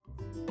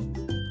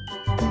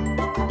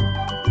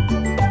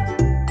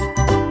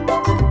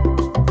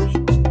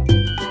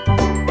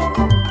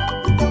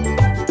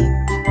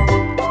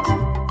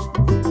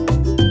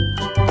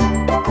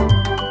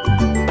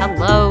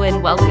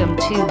welcome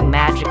to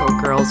Magical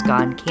Girls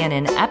Gone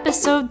Canon,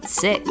 Episode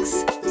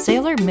 6,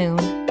 Sailor Moon,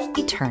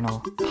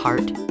 Eternal,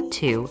 Part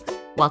 2.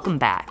 Welcome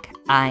back.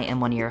 I am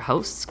one of your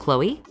hosts,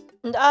 Chloe.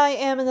 And I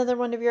am another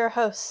one of your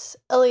hosts,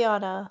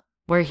 Ileana.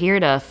 We're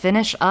here to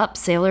finish up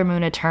Sailor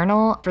Moon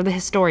Eternal. For the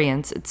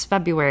historians, it's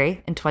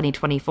February in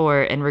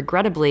 2024, and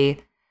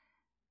regrettably,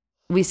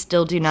 we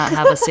still do not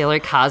have a Sailor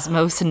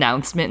Cosmos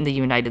announcement in the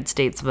United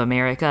States of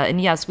America. And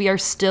yes, we are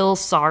still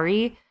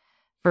sorry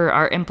for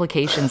our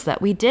implications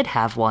that we did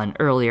have one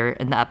earlier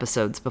in the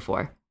episodes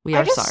before. We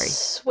are sorry. I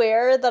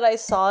swear that I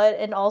saw it,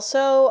 and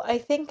also I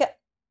think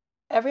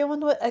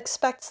everyone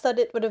expects that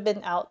it would have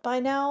been out by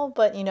now,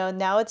 but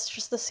now it's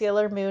just the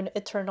Sailor Moon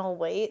Eternal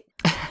Wait.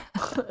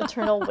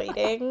 Eternal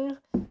waiting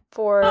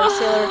for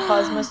Sailor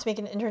Cosmos to make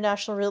an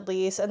international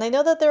release. And I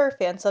know that there are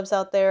fan subs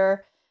out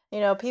there.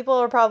 People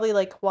are probably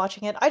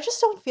watching it. I just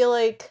don't feel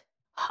like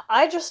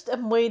I just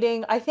am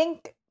waiting. I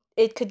think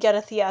it could get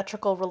a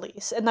theatrical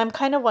release. And I'm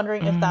kind of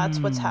wondering if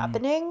that's what's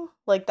happening.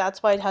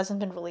 That's why it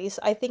hasn't been released.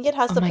 I think it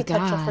has the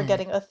potential for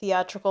getting a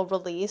theatrical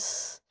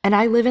release. And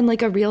I live in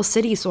a real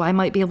city, so I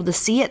might be able to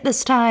see it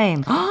this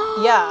time.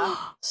 Yeah.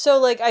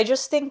 So I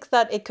just think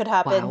that it could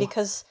happen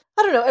because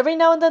I don't know, every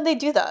now and then they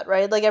do that,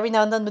 right? Every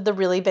now and then with the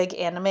really big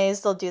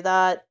animes, they'll do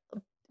that.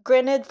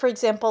 Granted, for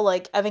example,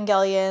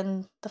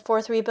 Evangelion, the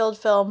fourth rebuild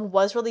film,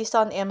 was released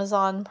on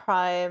Amazon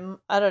Prime,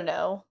 I don't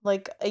know,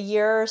 a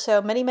year or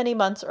so, many, many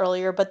months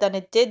earlier, but then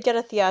it did get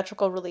a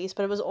theatrical release,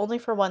 but it was only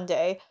for one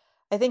day.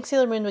 I think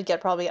Sailor Moon would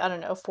get probably,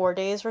 4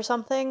 days or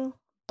something,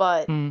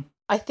 but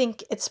I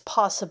think it's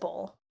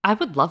possible. I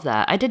would love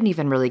that. I didn't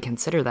even really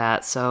consider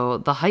that, so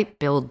the hype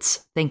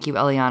builds. Thank you,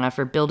 Eliana,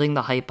 for building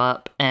the hype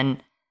up,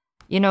 and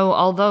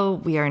although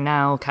we are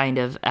now kind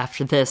of,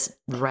 after this,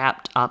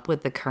 wrapped up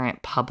with the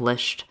current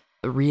published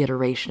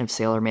reiteration of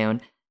Sailor Moon,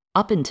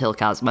 up until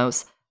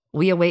Cosmos,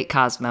 we await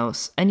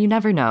Cosmos, and you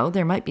never know,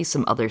 there might be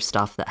some other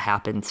stuff that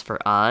happens for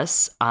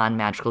us on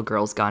Magical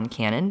Girls Gone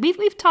Canon.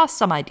 We've tossed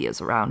some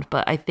ideas around,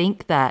 but I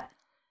think that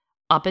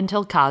up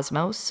until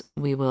Cosmos,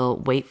 we will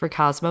wait for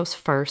Cosmos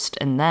first,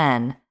 and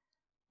then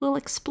we'll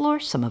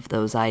explore some of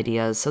those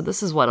ideas. So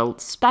this is a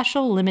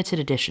special limited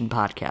edition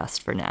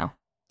podcast for now.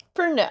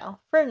 For now.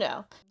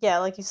 Yeah,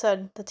 like you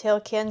said, the tale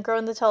can grow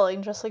in the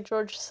telling, just like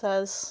George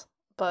says,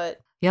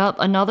 but... Yep,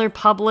 another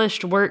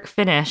published work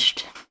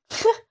finished.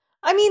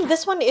 I mean,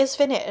 this one is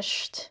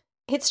finished.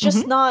 It's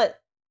just not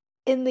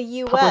in the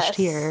US. Published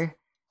here.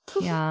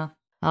 Yeah.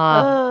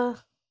 Well,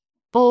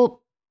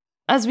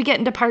 as we get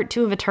into part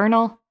 2 of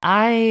Eternal,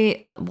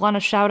 I want to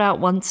shout out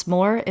once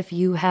more, if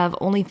you have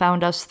only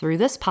found us through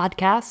this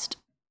podcast,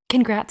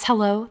 congrats,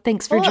 hello,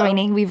 thanks for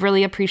joining. We've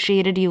really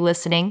appreciated you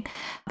listening.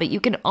 But you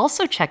can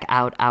also check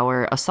out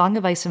our A Song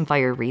of Ice and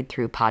Fire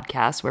read-through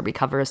podcast, where we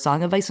cover A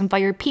Song of Ice and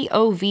Fire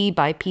POV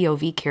by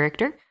POV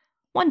character,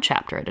 one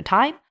chapter at a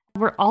time.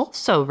 We're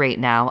also right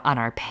now on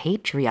our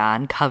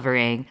Patreon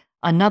covering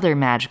another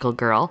magical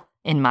girl,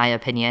 in my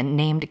opinion,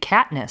 named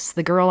Katniss,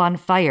 the Girl on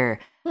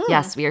Fire.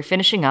 Yes, we are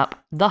finishing up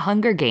The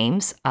Hunger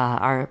Games.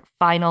 Our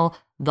final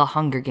The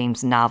Hunger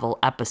Games novel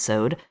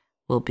episode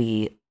will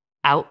be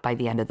out by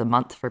the end of the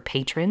month for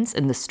patrons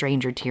in the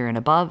Stranger tier and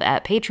above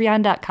at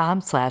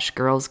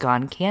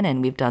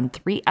patreon.com/girlsgonecanon. We've done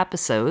 3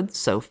 episodes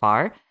so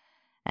far,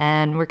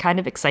 and we're kind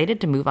of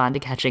excited to move on to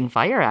Catching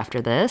Fire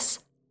after this.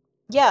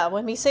 Yeah,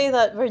 when we say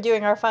that we're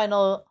doing our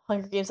final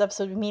Hunger Games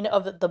episode, we mean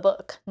of the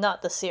book,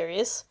 not the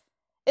series.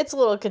 It's a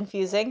little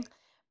confusing.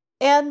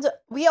 And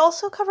we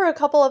also cover a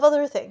couple of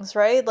other things,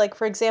 right?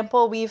 For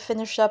example, we've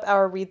finished up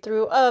our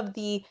read-through of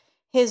the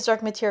His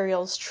Dark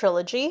Materials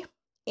trilogy,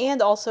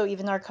 and also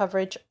even our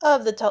coverage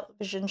of the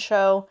television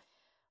show.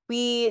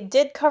 We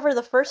did cover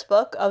the first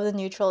book of the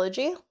new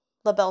trilogy,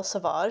 La Belle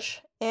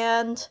Sauvage,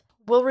 and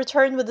we'll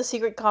return with the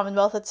Secret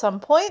Commonwealth at some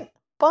point.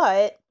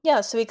 But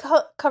yeah, so we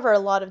cover a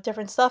lot of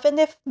different stuff, and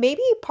if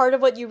maybe part of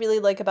what you really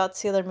like about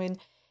Sailor Moon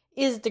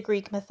is the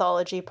Greek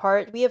mythology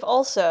part, we have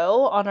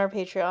also, on our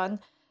Patreon,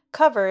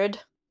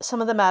 covered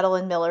some of the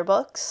Madeline Miller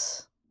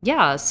books.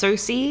 Yeah,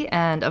 Circe,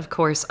 and of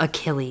course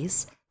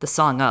Achilles, the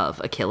Song of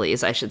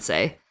Achilles, I should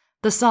say.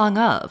 The Song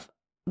of,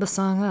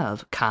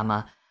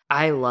 comma.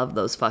 I love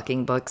those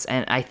fucking books,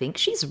 and I think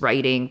she's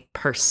writing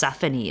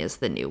Persephone is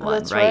the new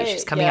one, right?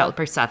 She's coming out with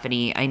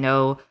Persephone. I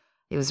know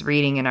I was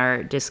reading in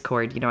our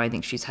Discord, I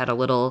think she's had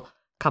a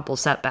couple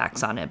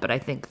setbacks on it, but I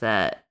think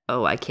that,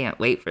 I can't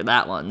wait for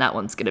that one. That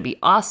one's going to be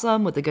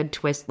awesome with a good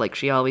twist like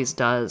she always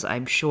does,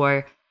 I'm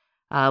sure.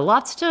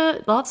 Lots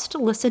to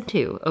listen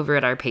to over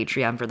at our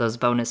Patreon for those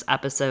bonus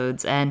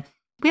episodes, and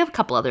we have a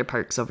couple other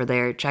perks over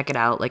there. Check it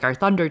out, like our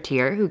Thunder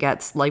tier, who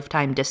gets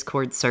lifetime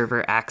Discord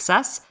server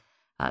access.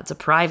 It's a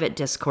private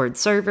Discord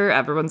server.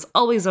 Everyone's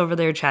always over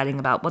there chatting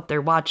about what they're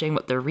watching,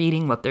 what they're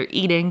reading, what they're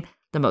eating.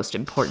 The most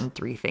important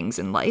 3 things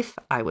in life,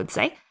 I would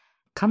say.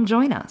 Come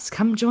join us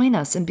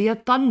and be a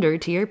Thunder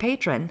tier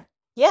patron.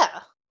 Yeah,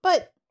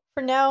 but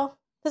for now,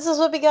 this is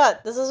what we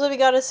got. This is what we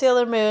got as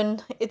Sailor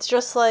Moon. It's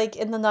just like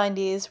in the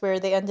 90s where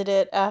they ended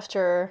it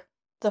after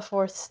the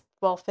 5th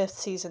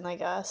season, I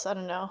guess. I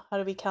don't know. How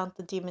do we count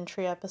the Demon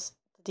Tree episode?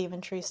 the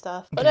demon tree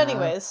stuff. But Yeah.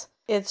 anyways,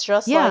 it's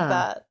just Yeah. like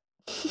that.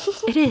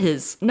 It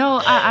is.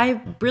 No,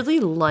 I really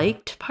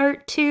liked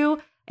part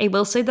 2. I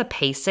will say the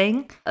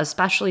pacing,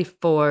 especially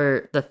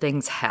for the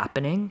things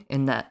happening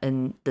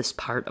in this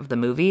part of the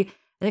movie,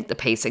 I think the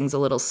pacing's a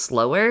little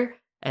slower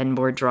and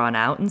more drawn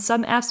out in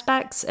some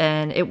aspects,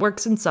 and it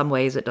works in some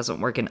ways, it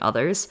doesn't work in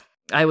others.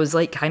 I was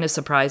like kind of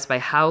surprised by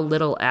how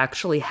little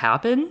actually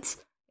happens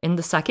in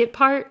the second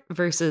part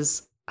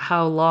versus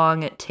how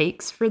long it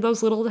takes for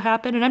those little to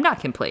happen. And I'm not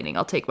complaining.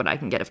 I'll take what I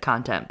can get of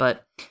content,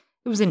 but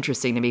it was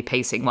interesting to me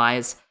pacing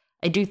wise.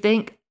 I do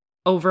think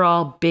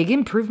overall big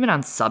improvement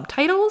on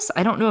subtitles.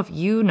 I don't know if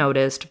you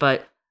noticed,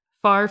 but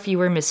far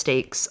fewer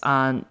mistakes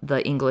on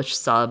the English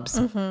subs.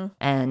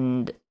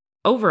 And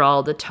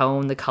overall, the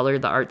tone, the color,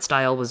 the art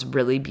style was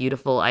really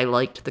beautiful. I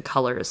liked the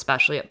color,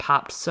 especially. It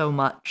popped so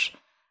much.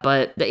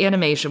 But the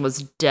animation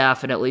was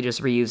definitely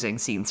just reusing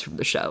scenes from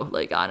the show,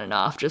 like on and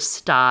off, just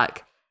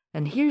stock.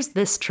 And here's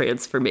this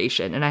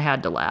transformation. And I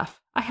had to laugh.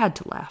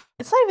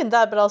 It's not even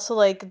that, but also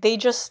like they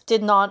just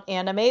did not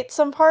animate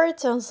some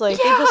parts. I was like,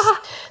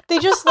 they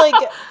just like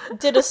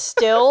did a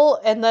still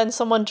and then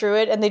someone drew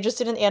it and they just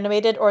didn't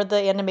animate it, or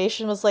the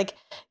animation was like,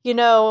 you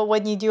know,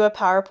 when you do a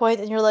PowerPoint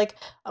and you're like,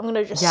 I'm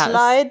gonna just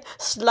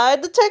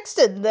slide the text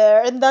in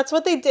there, and that's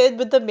what they did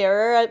with the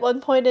mirror at one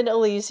point in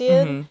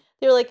Elysian.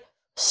 They were like,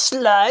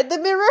 slide the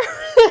mirror,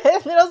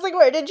 and then I was like,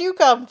 where did you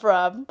come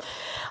from?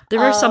 There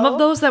were some of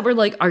those that were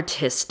like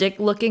artistic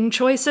looking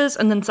choices,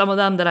 and then some of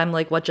them that I'm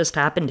like, what just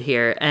happened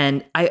here?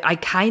 And I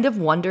kind of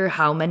wonder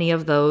how many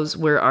of those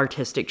were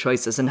artistic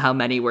choices and how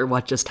many were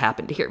what just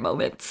happened here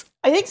moments.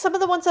 I think some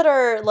of the ones that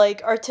are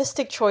like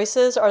artistic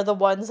choices are the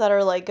ones that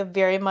are like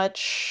very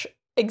much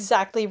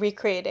exactly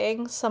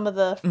recreating some of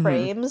the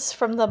frames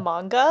from the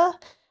manga.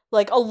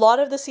 Like a lot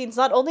of the scenes,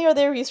 not only are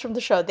they reused from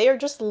the show, they are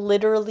just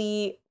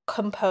literally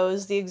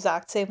composed the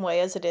exact same way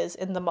as it is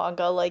in the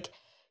manga. Like,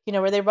 you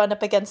know, where they run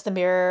up against the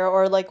mirror,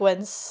 or like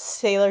when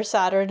Sailor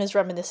Saturn is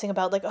reminiscing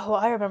about like, oh,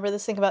 I remember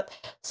this thing about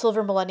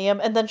Silver Millennium,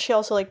 and then she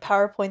also like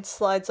PowerPoint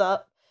slides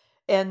up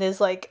and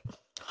is like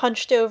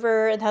hunched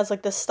over and has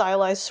like this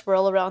stylized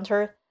swirl around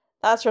her.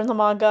 That's from the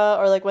manga.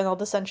 Or like when all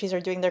the Senshis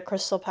are doing their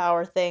crystal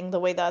power thing, the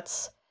way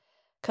that's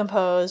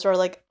composed, or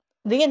like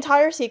the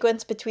entire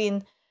sequence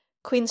between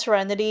Queen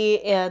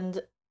Serenity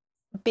and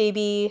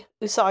baby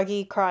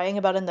Usagi crying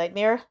about a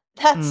nightmare.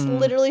 That's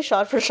literally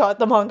shot for shot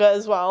the manga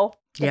as well.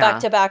 The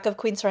back-to-back of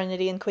Queen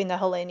Serenity and Queen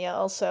Helenia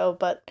also.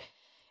 But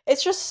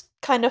it's just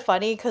kind of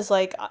funny because,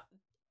 like,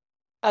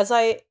 as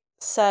I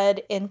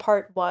said in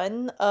part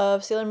 1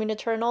 of Sailor Moon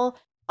Eternal,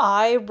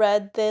 I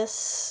read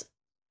this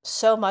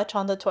so much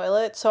on the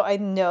toilet, so I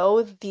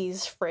know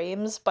these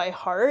frames by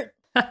heart.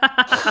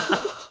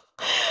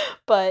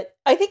 But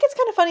I think it's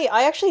kind of funny.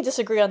 I actually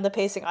disagree on the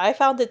pacing. I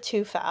found it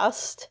too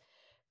fast.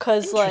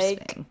 Because,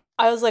 like,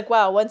 I was like,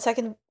 wow, 1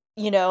 second,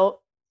 you know,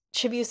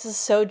 Chibiusa is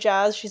so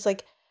jazzed. She's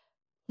like,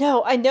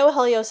 no, I know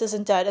Helios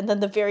isn't dead. And then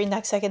the very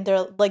next second,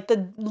 they're like,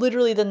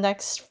 literally the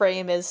next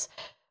frame is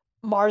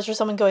Mars or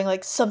someone going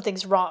like,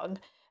 something's wrong.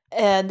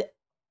 And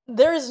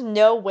there is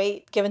no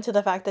weight given to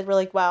the fact that we're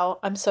like, wow,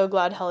 I'm so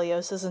glad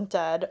Helios isn't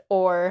dead.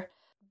 Or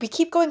we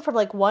keep going from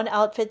like one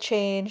outfit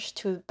change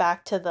to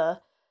back to the,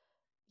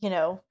 you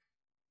know,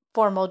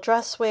 formal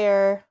dress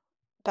wear,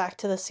 back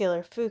to the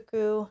Sailor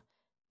Fuku,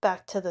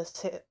 back to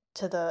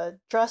the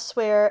dress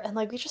wear, and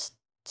like we just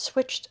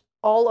switched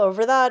all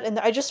over that, and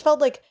I just felt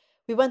like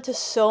we went to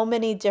so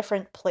many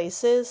different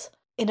places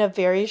in a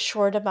very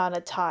short amount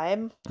of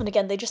time. And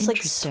again, they just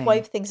like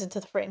swipe things into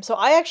the frame. So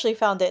I actually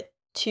found it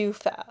too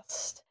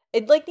fast.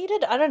 It like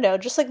needed, I don't know,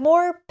 just like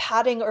more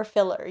padding or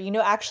filler, you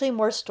know, actually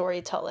more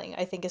storytelling,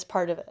 I think is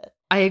part of it.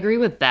 I agree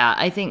with that.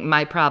 I think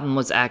my problem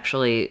was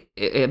actually,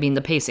 I mean,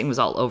 the pacing was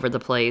all over the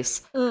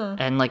place.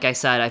 And like I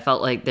said, I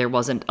felt like there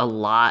wasn't a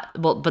lot.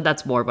 Well, but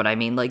that's more what I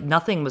mean. Like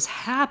nothing was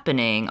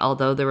happening,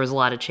 although there was a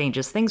lot of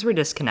changes. Things were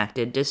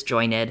disconnected,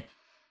 disjointed.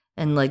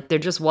 And like there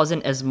just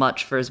wasn't as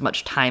much for as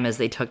much time as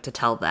they took to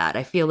tell that.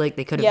 I feel like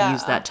they could have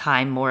used that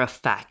time more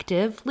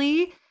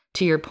effectively.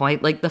 To your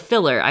point, like the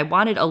filler, I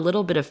wanted a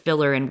little bit of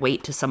filler and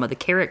weight to some of the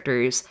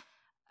characters.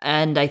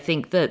 And I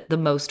think that the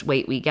most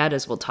weight we get,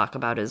 as we'll talk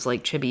about, is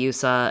like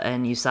Chibiusa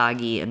and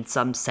Usagi and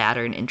some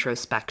Saturn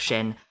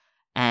introspection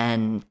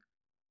and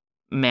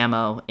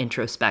Mamo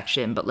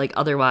introspection. But like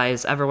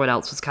otherwise, everyone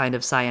else was kind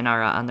of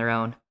sayonara on their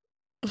own.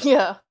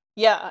 Yeah.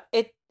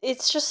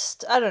 It's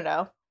just, I don't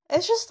know.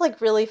 It's just like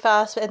really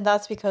fast, and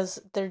that's because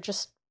they're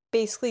just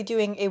basically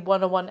doing a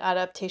 101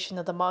 adaptation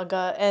of the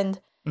manga. And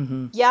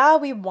yeah,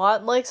 we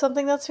want like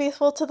something that's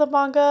faithful to the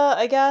manga,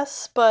 I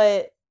guess,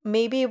 but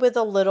maybe with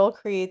a little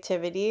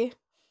creativity.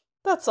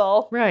 That's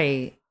all.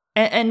 Right.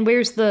 And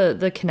where's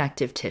the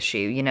connective tissue?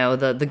 You know,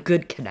 the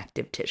good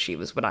connective tissue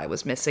was what I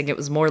was missing. It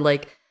was more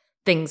like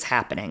things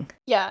happening.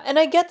 Yeah, and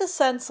I get the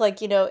sense,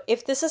 like, you know,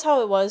 if this is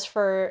how it was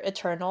for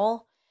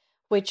Eternal,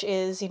 which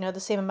is, you know, the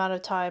same amount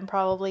of time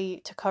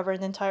probably to cover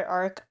an entire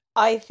arc,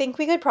 I think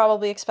we could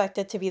probably expect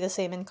it to be the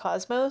same in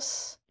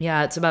Cosmos.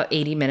 Yeah, it's about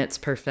 80 minutes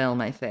per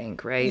film, I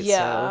think, right?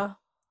 Yeah.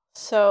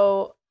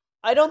 So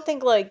I don't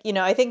think, like, you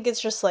know, I think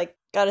it's just, like,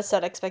 Gotta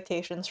set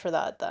expectations for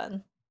that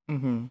then.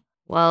 Mm-hmm.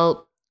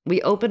 Well,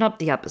 we open up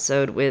the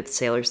episode with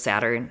Sailor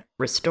Saturn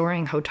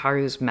restoring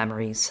Hotaru's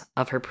memories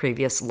of her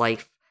previous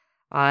life.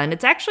 And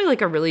it's actually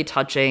like a really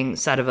touching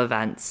set of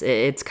events.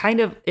 It's kind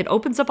of, it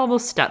opens up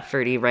almost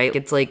Stepfordy, right?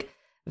 It's like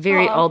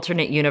very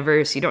alternate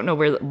universe. You don't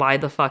know why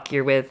the fuck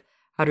you're with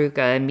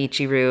Haruka and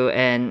Michiru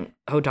and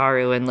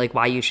Hotaru and like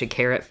why you should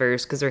care at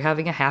first, because they're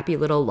having a happy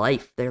little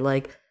life. They're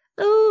like,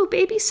 oh,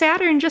 baby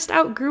Saturn just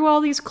outgrew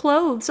all these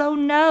clothes. Oh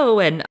no.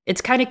 And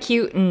it's kind of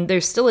cute. And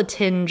there's still a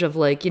tinge of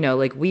like, you know,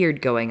 like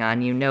weird going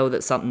on. You know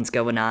that something's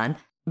going on.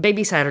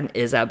 Baby Saturn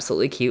is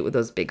absolutely cute with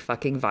those big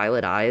fucking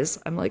violet eyes.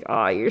 I'm like,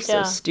 oh, you're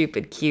so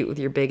stupid cute with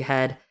your big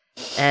head.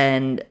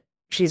 And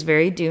she's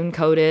very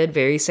Dune-coded,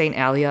 very St.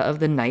 Alia of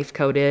the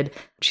Knife-coded.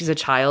 She's a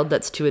child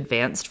that's too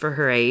advanced for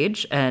her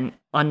age and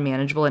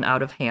unmanageable and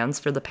out of hands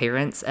for the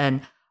parents.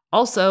 And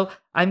also,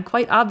 I'm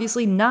quite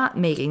obviously not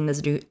making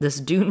this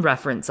Dune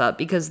reference up,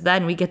 because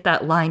then we get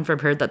that line from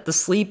her that the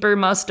sleeper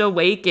must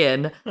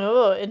awaken.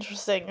 Oh,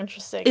 interesting.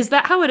 Is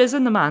that how it is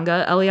in the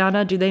manga,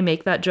 Eliana? Do they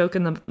make that joke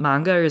in the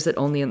manga, or is it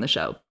only in the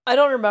show? I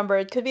don't remember.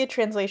 It could be a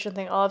translation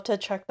thing. I'll have to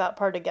check that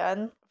part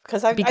again.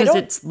 Because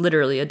it's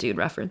literally a Dune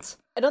reference.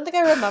 I don't think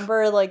I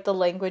remember, like, the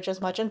language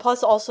as much. And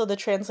plus, also, the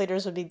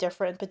translators would be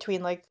different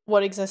between, like,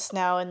 what exists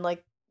now and,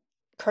 like,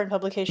 current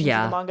publications of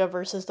the manga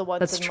versus the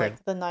ones in,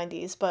 like, the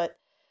 90s. But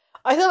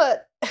I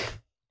thought...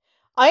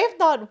 I have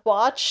not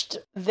watched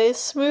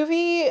this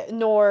movie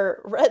nor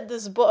read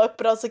this book,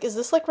 but I was like, is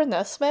this like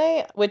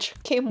Renesmee? Which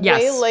came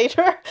way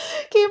later.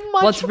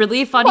 What's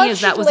really funny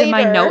is that was later. In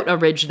my note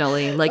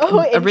originally. Like,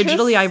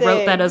 originally I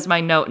wrote that as my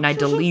note and I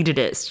deleted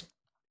it.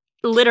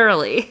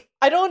 Literally.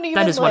 I don't even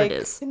that is what it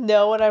is.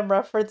 Know what I'm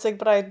referencing,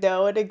 but I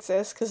know it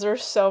exists because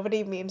there's so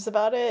many memes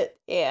about it.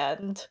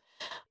 And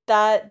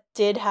that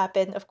did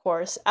happen, of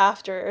course,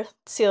 after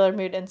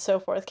Sailormoon and so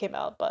forth came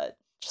out, but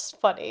just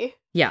funny.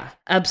 Yeah,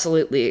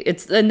 absolutely.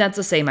 And that's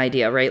the same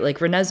idea, right? Like,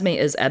 Renesmee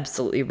is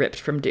absolutely ripped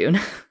from Dune.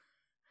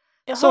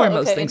 So are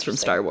most things from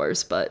Star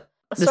Wars, but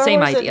the Star same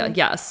Wars idea,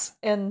 yes.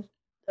 And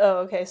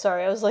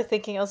sorry. I was like,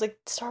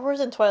 Star Wars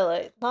and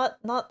Twilight,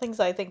 not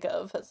things I think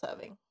of as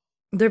having.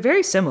 They're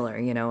very similar,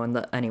 you know,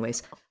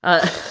 anyways.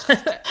 All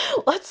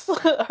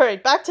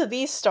right, back to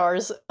these Star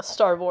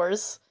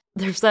Wars.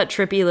 There's that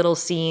trippy little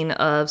scene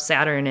of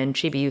Saturn and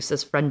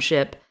Chibiusa's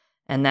friendship,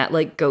 and that,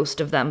 like, ghost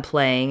of them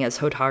playing as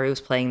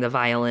Hotaru's playing the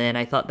violin.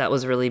 I thought that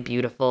was really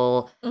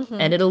beautiful. Mm-hmm.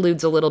 And it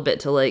alludes a little bit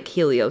to, like,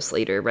 Helios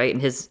later, right?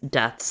 And his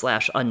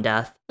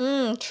death/undeath.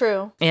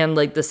 True. And,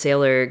 like, the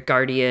Sailor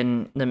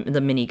Guardian, the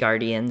mini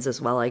Guardians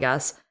as well, I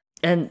guess.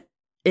 And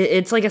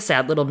it's like a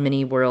sad little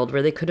mini world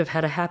where they could have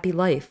had a happy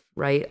life,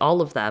 right? All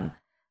of them.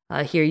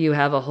 Here you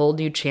have a whole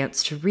new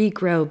chance to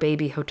regrow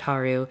baby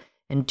Hotaru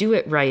and do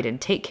it right and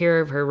take care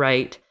of her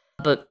right.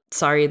 But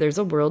sorry, there's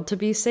a world to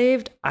be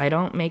saved. I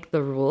don't make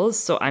the rules,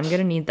 so I'm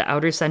gonna need the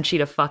Outer Senshi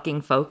to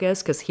fucking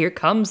focus, because here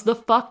comes the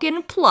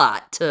fucking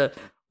plot to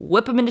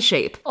whip them into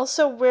shape.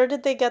 Also, where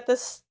did they get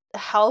this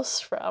house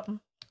from?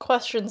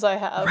 Questions I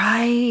have.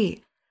 Right.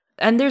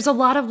 And there's a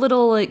lot of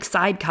little, like,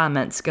 side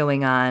comments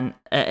going on,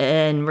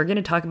 and we're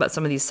gonna talk about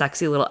some of these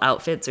sexy little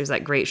outfits. There's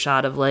that great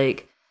shot of,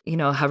 like, you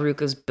know,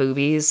 Haruka's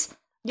boobies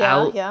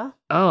out. Yeah.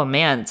 Oh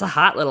man, it's a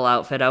hot little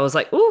outfit. I was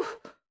like, ooh,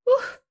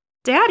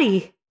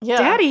 daddy. Yeah,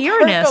 Daddy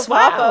Uranus,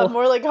 wow. Papa,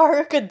 more like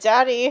Haruka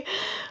Daddy.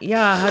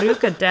 Yeah,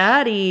 Haruka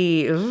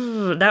Daddy.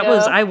 Ooh,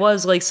 I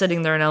was like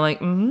sitting there and I'm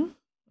like,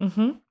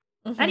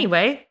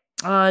 Anyway,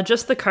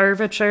 just the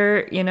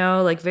curvature, you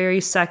know, like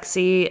very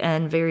sexy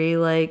and very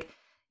like,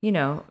 you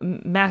know,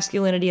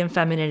 masculinity and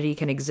femininity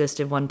can exist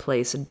in one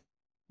place and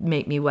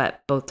make me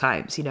wet both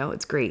times, you know,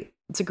 it's great.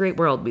 It's a great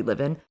world we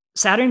live in.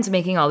 Saturn's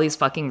making all these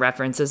fucking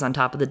references on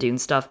top of the Dune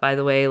stuff, by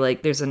the way.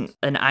 Like, there's an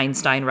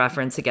Einstein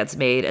reference that gets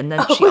made, and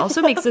then she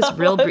also makes this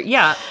real...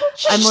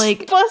 I'm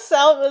like... busts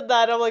out with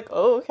that. I'm like,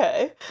 oh,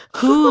 okay.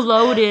 Who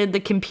loaded the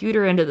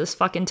computer into this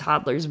fucking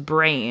toddler's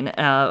brain?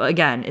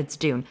 Again, it's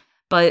Dune.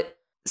 But,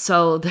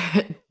 so,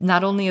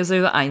 not only is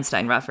there the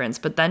Einstein reference,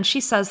 but then she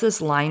says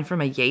this line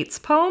from a Yeats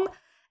poem,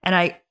 and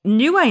I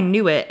knew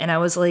it, and I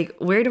was like,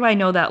 where do I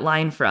know that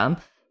line from?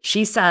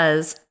 She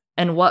says...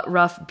 And what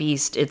rough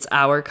beast, it's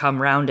our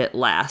come round at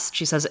last.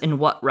 She says, in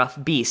what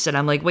rough beast? And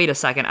I'm like, wait a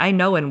second, I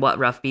know in what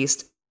rough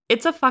beast.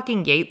 It's a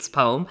fucking Yeats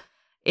poem.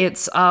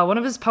 It's one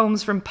of his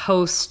poems from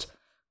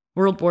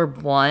post-World War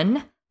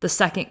I, The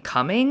Second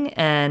Coming.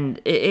 And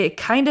it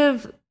kind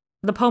of,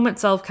 the poem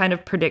itself kind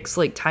of predicts,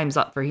 like, time's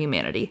up for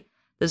humanity.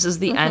 This is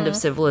the end of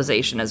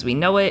civilization as we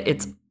know it.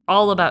 It's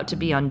all about to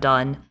be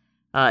undone.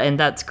 And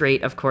that's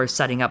great, of course,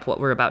 setting up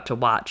what we're about to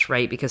watch,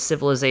 right? Because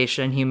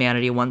civilization and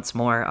humanity once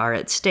more are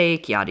at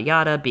stake, yada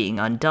yada, being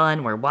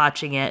undone. We're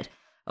watching it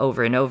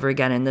over and over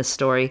again in this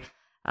story.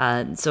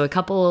 So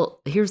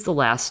here's the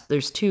last,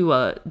 there's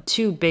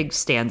two big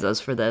stanzas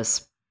for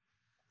this.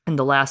 And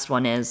the last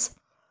one is,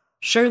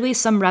 surely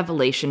some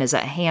revelation is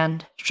at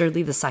hand.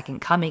 Surely the second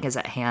coming is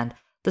at hand.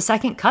 The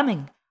second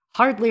coming.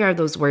 Hardly are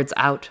those words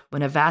out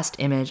when a vast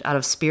image out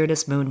of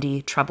Spiritus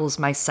Mundi troubles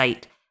my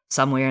sight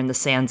somewhere in the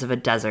sands of a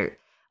desert.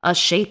 A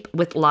shape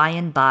with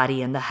lion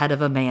body and the head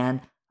of a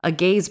man, a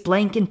gaze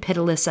blank and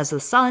pitiless as the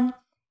sun,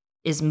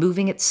 is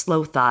moving its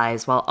slow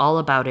thighs while all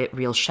about it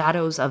reel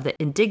shadows of the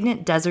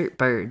indignant desert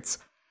birds.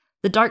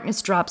 The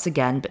darkness drops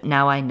again, but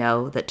now I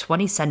know that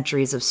 20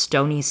 centuries of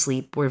stony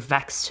sleep were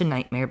vexed to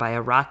nightmare by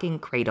a rocking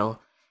cradle,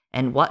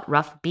 and what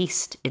rough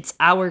beast, its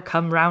hour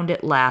come round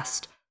at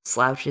last,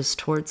 slouches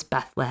towards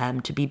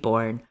Bethlehem to be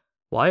born.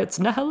 Why, it's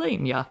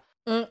Nehelenia.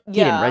 Yeah. He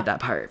didn't write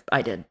that part.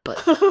 I did,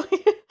 but...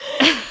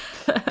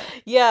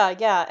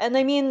 Yeah. And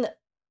I mean,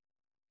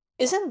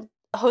 isn't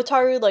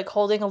Hotaru like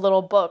holding a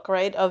little book,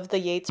 right, of the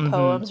Yeats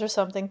poems or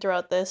something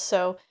throughout this?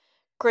 So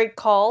great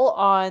call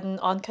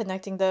on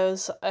connecting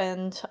those.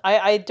 And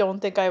I don't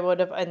think I would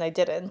have, and I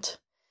didn't.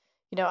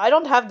 I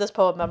don't have this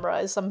poem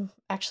memorized. I'm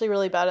actually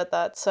really bad at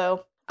that.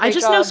 So I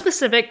just job. know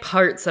specific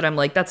parts that I'm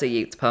like, that's a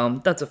Yeats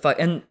poem. That's a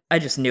and I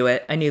just knew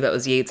it. I knew that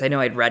was Yeats. I know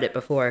I'd read it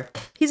before.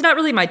 He's not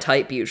really my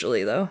type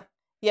usually, though.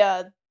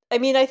 Yeah. I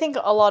mean, I think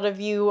a lot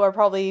of you are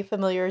probably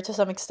familiar to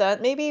some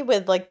extent, maybe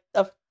with like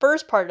the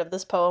first part of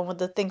this poem, with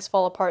the things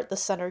fall apart, the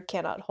center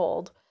cannot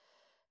hold.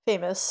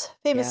 Famous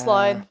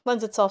line,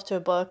 lends itself to a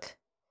book,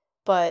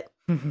 but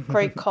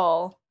great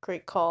call.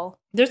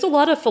 There's a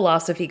lot of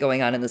philosophy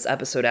going on in this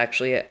episode,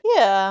 actually.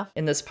 Yeah.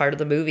 In this part of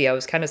the movie, I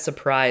was kind of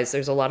surprised.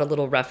 There's a lot of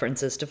little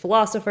references to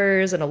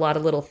philosophers and a lot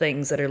of little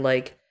things that are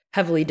like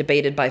heavily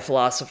debated by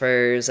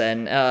philosophers,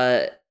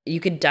 and you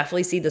could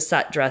definitely see the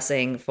set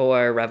dressing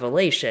for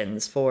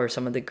Revelations, for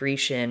some of the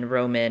Grecian,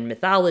 Roman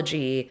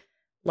mythology.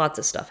 Lots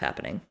of stuff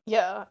happening.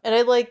 Yeah, and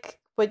I like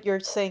what you're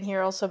saying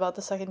here also about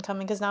the Second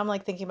Coming, because now I'm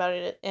like thinking about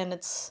it, and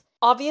it's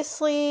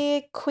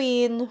obviously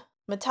Queen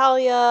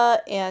Metalia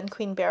and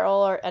Queen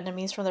Beryl are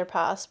enemies from their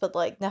past, but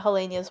like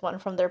Nehelenia is one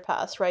from their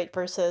past, right?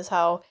 Versus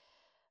how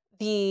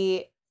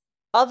the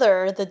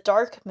other, the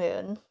Dark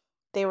Moon,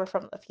 they were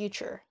from the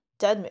future.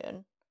 Dead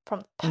Moon from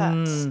the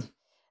past.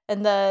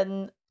 And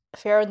then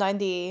Pharaoh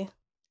 90,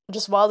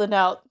 just wilding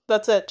out.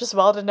 That's it, just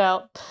wilding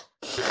out.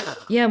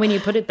 Yeah, when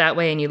you put it that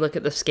way and you look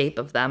at the scape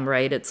of them,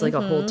 right? It's like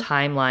a whole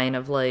timeline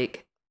of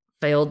like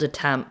failed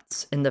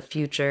attempts in the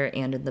future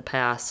and in the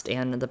past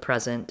and in the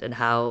present, and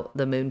how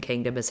the Moon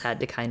Kingdom has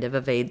had to kind of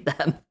evade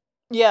them.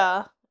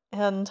 Yeah,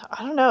 and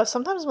I don't know,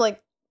 sometimes I'm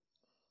like,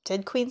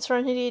 did Queen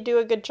Serenity do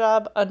a good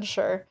job?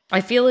 Unsure.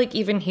 I feel like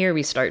even here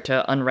we start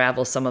to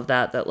unravel some of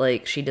that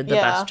like she did the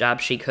best job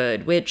she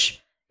could,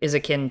 which is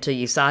akin to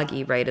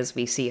Usagi, right? As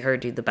we see her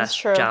do the best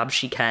job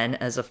she can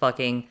as a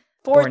fucking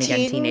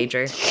born-again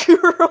teenager.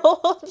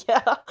 Girl.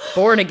 Yeah.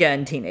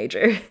 Born-again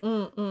teenager.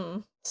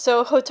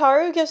 So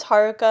Hotaru gives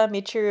Haruka,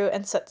 Michiru,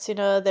 and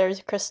Setsuna their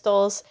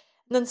crystals,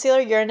 and then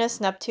Sailor Uranus,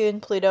 Neptune,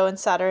 Pluto, and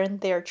Saturn,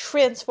 they are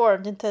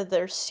transformed into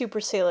their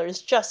super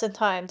sailors just in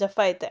time to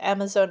fight the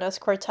Amazonas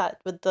Quartet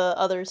with the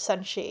other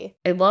Senshi.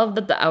 I love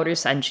that the outer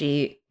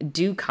Senshi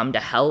do come to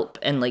help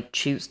and like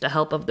choose to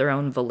help of their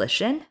own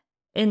volition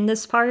in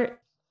this part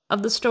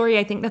of the story.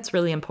 I think that's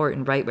really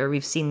important, right? Where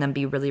we've seen them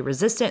be really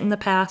resistant in the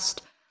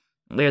past,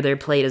 where they're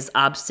played as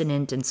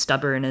obstinate and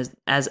stubborn,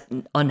 as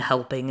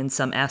unhelping in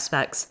some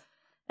aspects.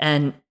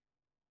 And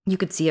you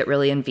could see it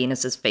really in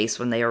Venus's face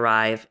when they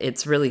arrive.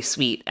 It's really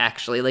sweet,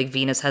 actually. Like,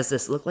 Venus has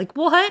this look like,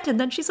 what?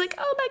 And then she's like,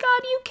 oh my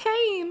god, you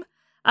came.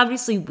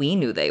 Obviously, we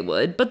knew they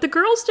would, but the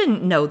girls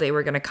didn't know they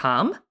were going to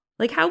come.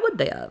 Like, how would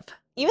they have?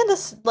 Even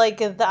this, like,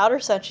 the outer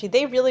Senshi,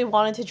 they really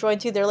wanted to join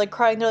too. They're, like,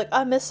 crying. They're like,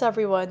 I miss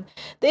everyone.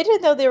 They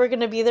didn't know they were going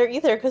to be there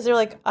either, because they're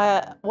like,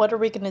 what are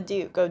we going to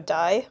do? Go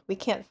die? We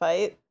can't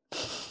fight.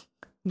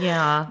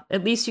 Yeah,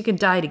 at least you can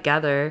die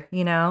together,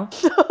 you know?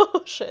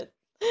 Oh, shit.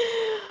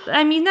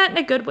 I mean that in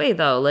a good way,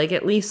 though. Like,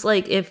 at least,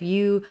 like, if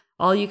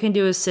all you can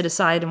do is sit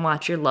aside and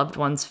watch your loved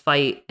ones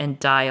fight and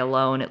die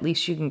alone, at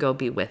least you can go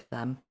be with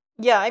them.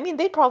 Yeah, I mean,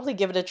 they'd probably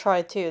give it a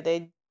try, too.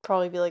 They'd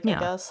probably be like, I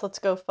guess, let's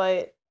go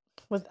fight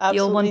with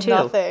absolutely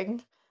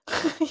nothing.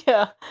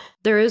 Yeah.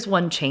 There is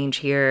one change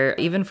here,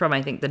 even from,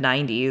 I think, the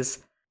 90s,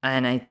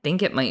 and I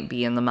think it might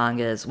be in the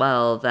manga as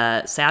well,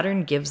 that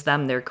Saturn gives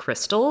them their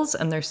crystals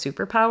and their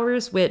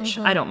superpowers, which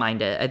I don't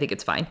mind it. I think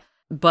it's fine.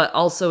 But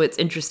also it's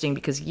interesting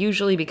because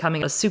usually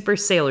becoming a super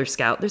sailor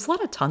scout, there's a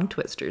lot of tongue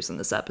twisters in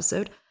this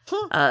episode.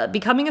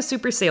 Becoming a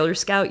super sailor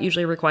scout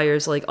usually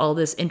requires like all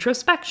this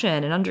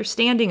introspection and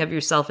understanding of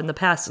yourself in the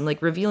past and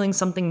like revealing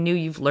something new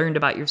you've learned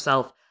about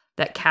yourself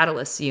that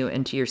catalysts you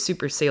into your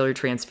super sailor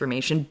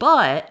transformation.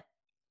 But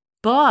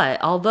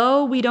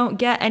although we don't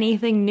get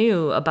anything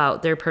new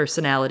about their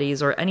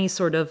personalities or any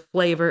sort of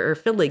flavor or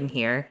filling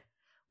here,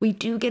 we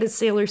do get a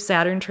Sailor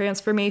Saturn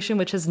transformation,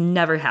 which has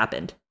never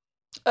happened.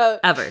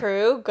 Ever.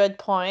 True. Good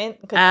point.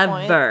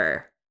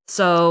 Ever.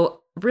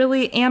 So,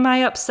 really, am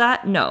I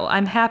upset? No.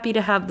 I'm happy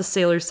to have the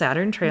Sailor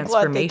Saturn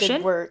transformation. I'm glad they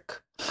did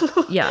work.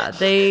 Yeah,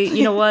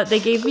 you know what? They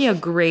gave me a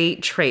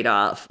great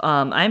trade-off.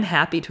 I'm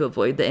happy to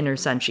avoid the inner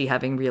Senshi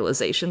having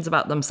realizations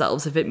about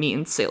themselves if it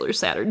means Sailor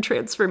Saturn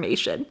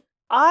transformation.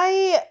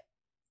 I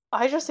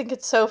just think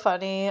it's so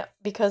funny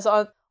because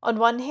on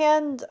one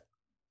hand,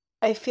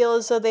 I feel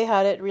as though they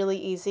had it really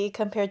easy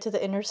compared to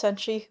the inner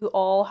Senshi, who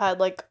all had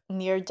like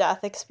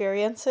near-death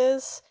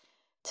experiences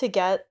to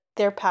get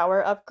their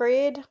power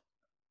upgrade.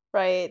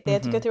 right? They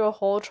had to go through a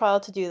whole trial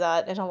to do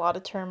that and a lot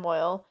of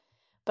turmoil.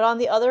 But on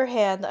the other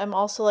hand, I'm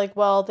also like,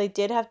 well, they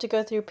did have to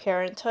go through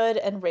parenthood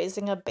and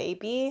raising a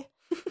baby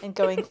and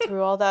going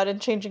through all that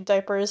and changing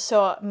diapers.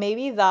 So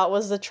maybe that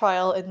was the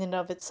trial in and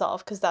of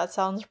itself, because that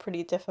sounds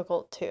pretty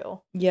difficult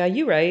too. Yeah,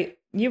 you're right.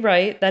 You're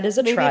right. That is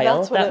a Maybe trial.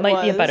 that's what That it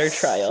might be a better was.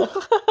 trial.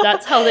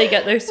 That's how they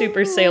get their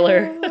super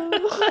sailor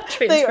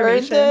transformation. They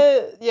earned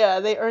it. Yeah,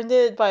 they earned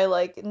it by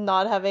like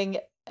not having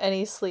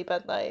any sleep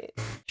at night.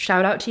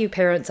 Shout out to you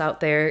parents out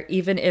there.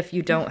 Even if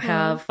you don't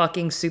have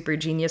fucking super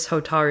genius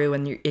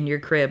Hotaru in your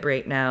crib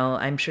right now,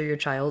 I'm sure your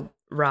child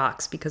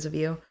rocks because of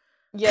you.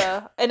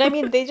 Yeah, and I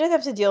mean, they didn't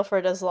have to deal for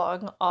it as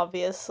long,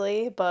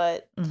 obviously,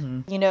 but,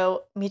 you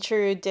know,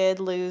 Michiru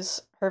did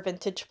lose her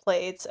vintage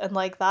plates, and,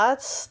 like,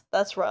 that's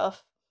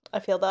rough. I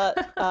feel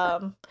that.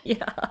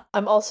 Yeah.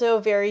 I'm also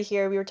very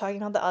here, we were talking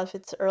about the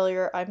outfits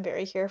earlier, I'm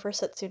very here for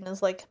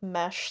Setsuna's, like,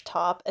 mesh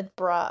top and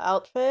bra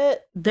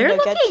outfit. They're You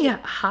know, looking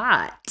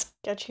hot.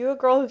 Get you a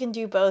girl who can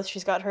do both.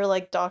 She's got her,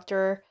 like,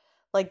 doctor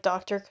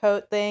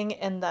coat thing,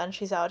 and then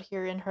she's out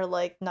here in her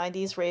like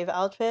 90s rave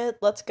outfit.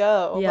 Let's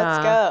go. Yeah.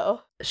 Let's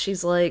go.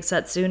 She's like,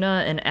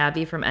 Setsuna and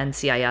Abby from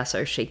NCIS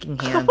are shaking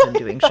hands and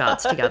doing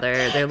shots together.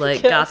 They're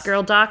like, Yes. goth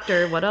girl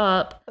doctor, what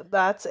up?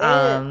 That's it.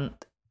 Yeah,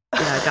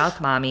 goth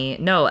mommy.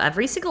 No,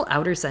 every single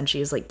outer senshi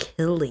is like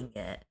killing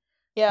it.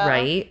 Yeah.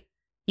 Right?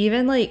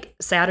 Even like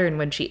Saturn,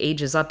 when she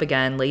ages up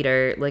again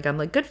later, like I'm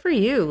like, good for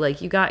you.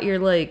 Like you got your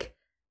like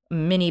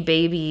mini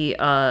baby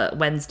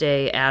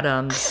Wednesday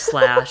Addams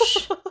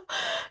slash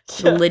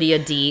Lydia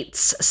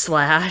Dietz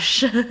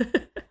slash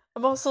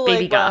I'm also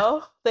baby like, goth.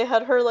 wow, they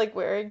had her like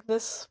wearing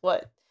this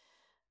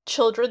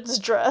children's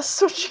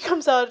dress when she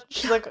comes out.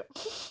 She's like,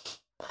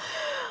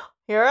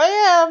 here I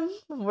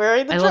am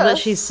wearing the dress. I love that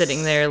she's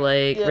sitting there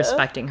like Yeah.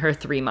 respecting her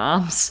three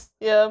moms.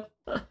 Yeah.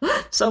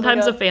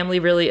 Sometimes God. a family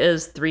really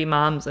is three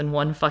moms and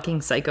one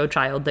fucking psycho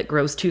child that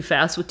grows too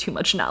fast with too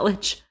much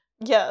knowledge.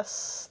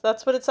 Yes,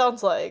 that's what it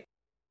sounds like.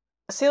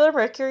 Sailor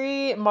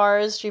Mercury,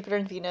 Mars, Jupiter,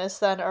 and Venus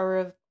then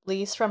are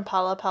released from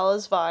Pala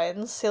Pala's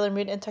vines. Sailor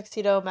Moon and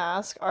Tuxedo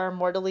Mask are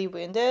mortally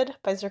wounded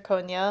by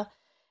Zirconia.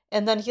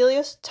 And then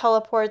Helios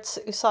teleports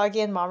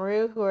Usagi and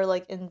Mamoru, who are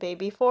like in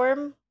baby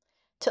form,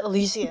 to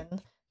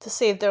Elysian to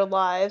save their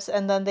lives.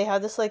 And then they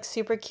have this like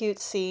super cute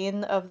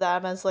scene of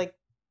them as like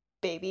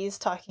babies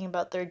talking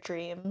about their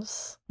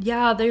dreams.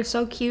 Yeah, they're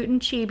so cute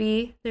and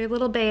chibi. They're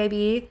little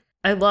baby.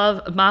 I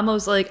love,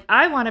 Mamo's like,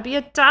 I want to be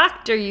a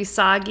doctor,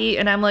 Usagi.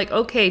 And I'm like,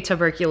 okay,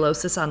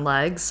 tuberculosis on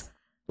legs.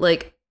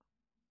 Like,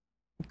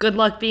 good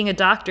luck being a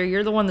doctor.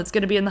 You're the one that's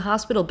going to be in the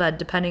hospital bed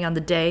depending on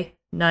the day,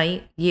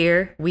 night,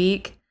 year,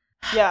 week.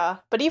 Yeah,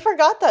 but he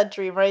forgot that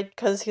dream, right?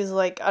 Because he's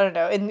like, I don't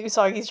know, in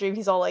Usagi's dream,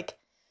 he's all like,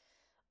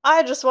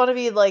 I just want to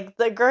be like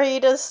the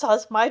greatest.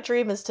 My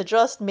dream is to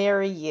just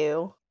marry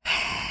you.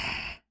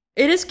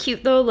 It is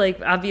cute though,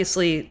 like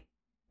obviously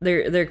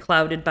they're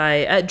clouded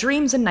by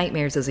dreams and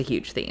nightmares is a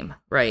huge theme,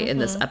 right, in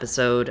this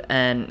episode.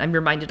 And I'm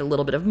reminded a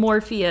little bit of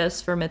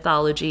Morpheus for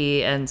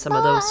mythology and some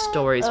of those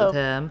stories with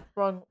him.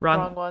 Wrong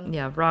one.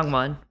 Yeah, wrong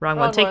one.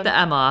 Wrong Take one. the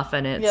M off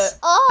and it's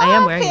Yeah.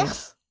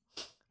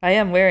 I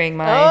am wearing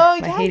my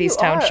yeah, Hades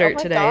you Town are. shirt Oh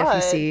my today. God.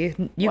 If you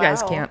see, you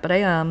guys Wow. can't, but I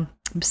am.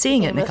 I'm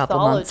seeing it in a couple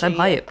months. I'm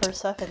Mythology of hyped.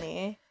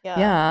 Persephone.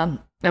 Yeah,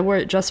 I wore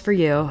it just for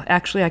you.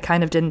 Actually, I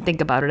kind of didn't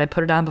think about it. I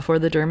put it on before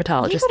the You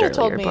dermatologist could have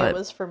earlier, told me but it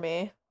was for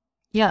me.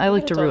 yeah, I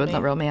like to could've told ruin me.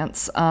 the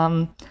romance.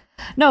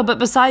 No, but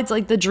besides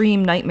like the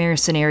dream nightmare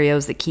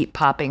scenarios that keep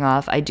popping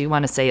off, I do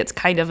want to say it's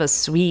kind of a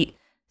sweet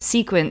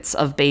sequence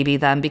of baby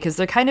them because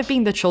they're kind of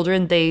being the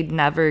children they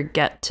never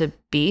get to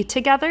be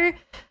together,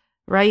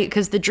 right?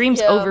 Because the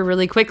dream's Yeah. over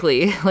really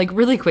quickly, like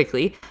really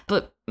quickly.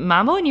 But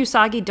Mamo and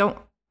Usagi don't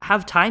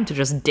have time to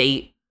just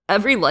date.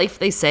 Every life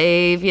they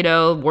save,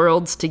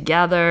 worlds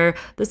together.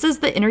 This is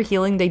the inner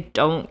healing they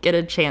don't get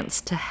a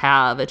chance to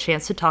have, a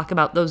chance to talk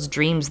about those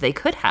dreams they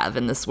could have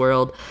in this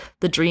world,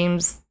 the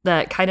dreams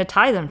that kind of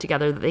tie them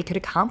together, that they could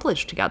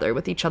accomplish together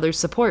with each other's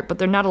support, but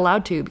they're not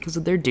allowed to because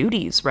of their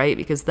duties, right?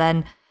 Because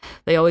then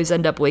they always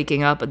end up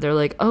waking up and they're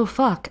like, oh,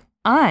 fuck,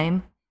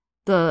 I'm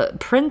the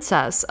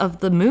princess of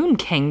the Moon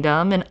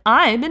Kingdom and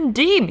I'm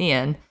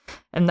Endymion.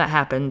 And that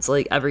happens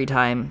like every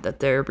time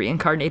that they're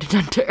reincarnated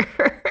under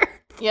her.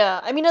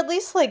 Yeah, I mean, at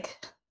least, like,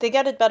 they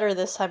get it better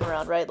this time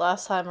around, right?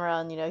 Last time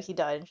around, he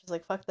died, and she's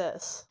like, fuck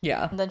this.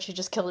 Yeah. And then she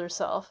just killed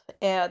herself.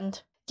 And,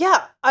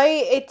 yeah,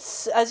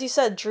 it's, as you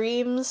said,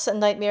 dreams and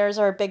nightmares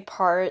are a big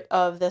part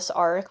of this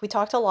arc. We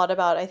talked a lot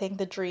about, I think,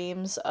 the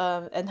dreams,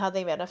 and how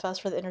they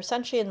manifest for the inner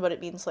senshi and what it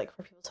means, like,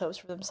 for people's hopes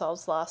for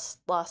themselves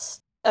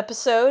last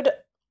episode.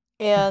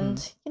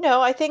 And,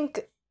 I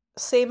think,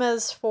 same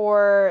as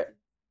for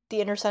the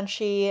inner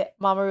senshi,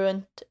 Mamoru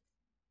and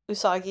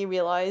Usagi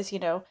realize,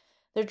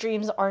 their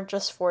dreams aren't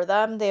just for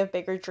them. They have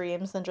bigger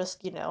dreams than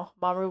just,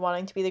 Mamoru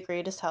wanting to be the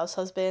greatest house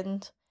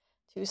husband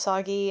to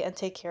Usagi and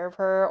take care of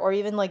her, or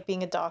even, like,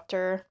 being a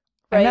doctor.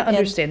 Right? I'm not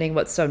understanding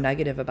what's so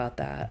negative about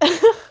that.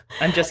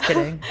 I'm just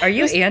kidding. Are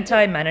you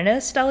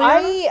anti-Meninist,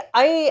 Eliana?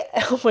 I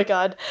oh my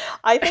god.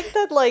 I think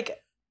that,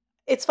 like,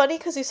 It's funny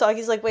because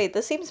Usagi's like, wait,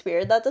 this seems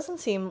weird. That doesn't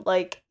seem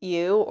like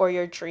you or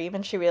your dream.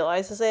 And she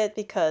realizes it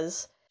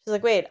because she's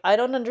like, wait, I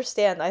don't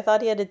understand. I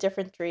thought he had a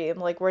different dream.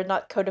 Like, we're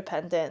not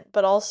codependent.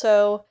 But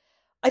also,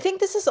 I think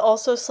this is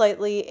also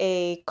slightly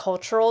a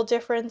cultural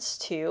difference,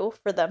 too,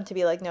 for them to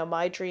be like, no,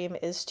 my dream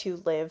is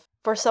to live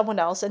for someone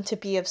else and to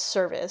be of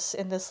service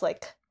in this,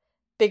 like,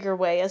 bigger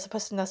way, as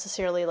opposed to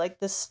necessarily, like,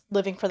 this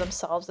living for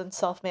themselves and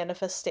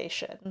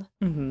self-manifestation.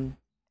 Mm-hmm.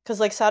 Because,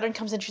 like, Saturn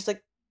comes in, she's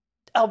like,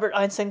 Albert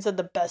Einstein said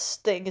the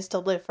best thing is to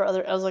live for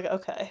other. I was like,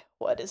 okay,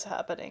 what is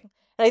happening?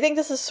 And I think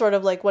this is sort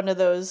of like one of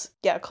those,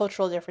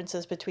 cultural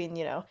differences between,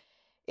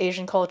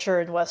 Asian culture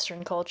and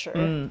Western culture.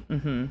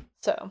 Mm-hmm.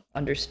 So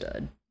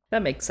understood.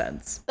 That makes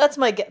sense. That's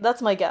my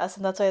guess,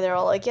 and that's why they're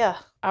all like, yeah,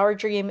 our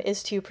dream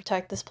is to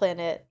protect this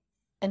planet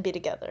and be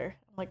together.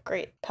 I'm like,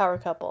 great, power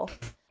couple.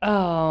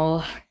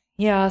 Oh,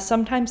 yeah,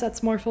 sometimes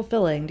that's more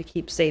fulfilling to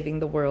keep saving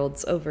the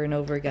worlds over and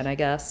over again, I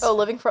guess. Oh,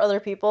 living for other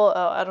people?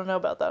 Oh, I don't know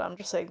about that. I'm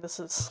just saying this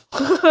is...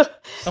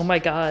 Oh my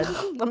god.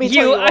 Let me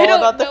tell you all I don't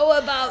about know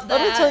about that.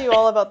 Let me tell you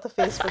all about the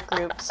Facebook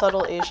group,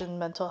 Subtle Asian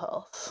Mental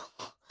Health.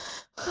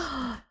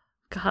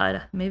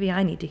 God, maybe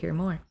I need to hear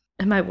more.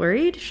 Am I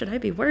worried? Should I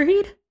be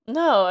worried?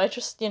 No, I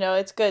just,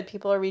 it's good.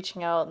 People are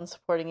reaching out and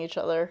supporting each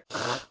other.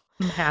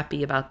 I'm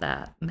happy about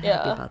that.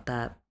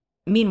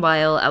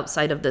 Meanwhile,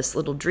 outside of this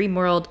little dream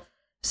world,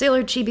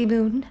 Sailor Chibi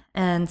Moon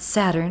and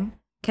Saturn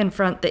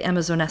confront the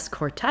Amazoness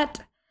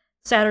Quartet.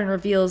 Saturn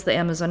reveals the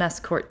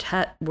Amazoness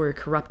Quartet were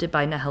corrupted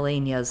by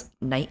Nehelenia's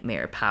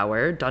nightmare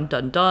power, dun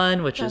dun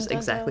dun, which is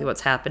exactly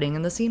what's happening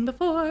in the scene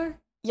before.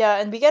 Yeah,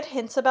 and we get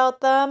hints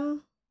about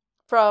them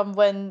from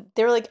when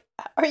they were like,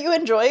 are you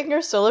enjoying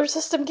your solar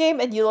system game?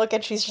 And you look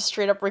and she's just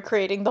straight up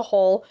recreating the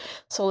whole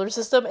solar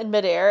system in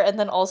midair, and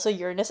then also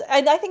Uranus.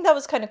 And I think that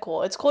was kind of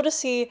cool. It's cool to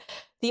see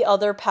the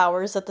other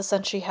powers that the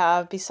Senshi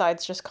have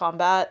besides just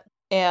combat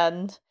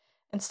and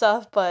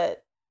stuff.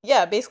 But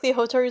yeah, basically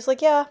Hotaru's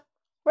like, yeah,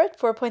 we're at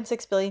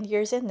 4.6 billion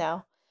years in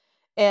now.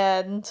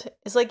 And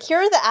it's like, here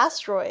are the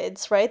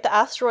asteroids, right? The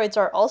asteroids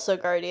are also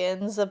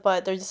guardians,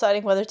 but they're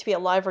deciding whether to be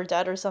alive or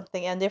dead or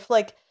something. And if,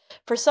 like,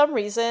 for some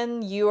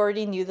reason you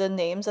already knew the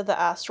names of the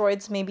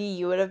asteroids, maybe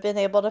you would have been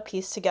able to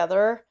piece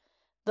together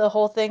the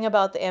whole thing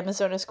about the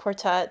Amazonas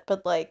Quartet.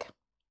 But, like,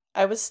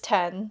 I was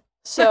 10,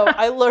 so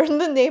I learned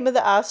the name of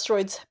the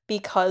asteroids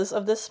because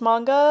of this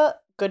manga.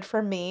 Good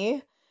for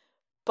me.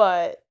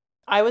 But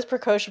I was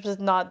precocious, but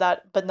not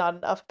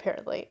enough,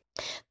 apparently.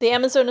 The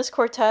Amazonas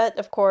Quartet,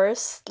 of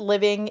course,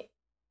 living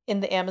in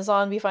the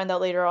Amazon. We find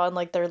out later on,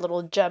 like, their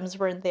little gems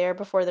weren't there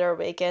before they're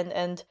awakened.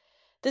 And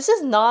this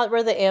is not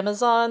where the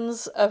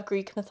Amazons of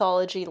Greek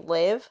mythology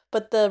live,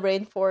 but the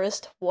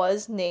rainforest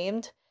was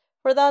named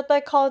for that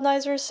by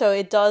colonizers. So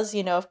it does,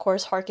 of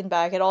course, harken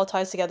back. It all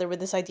ties together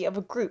with this idea of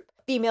a group.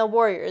 Female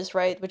warriors,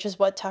 right? Which is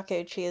what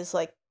Takeuchi is,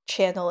 like,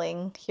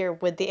 channeling here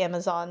with the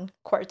Amazon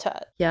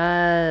Quartet.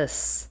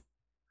 Yes.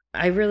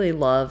 I really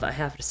love, I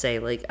have to say,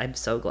 like, I'm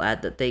so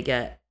glad that they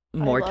get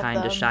more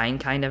time to shine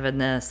kind of in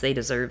this. They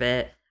deserve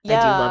it. Yeah.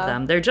 I do love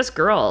them. They're just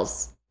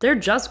girls. They're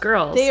just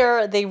girls.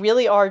 They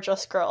really are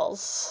just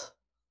girls.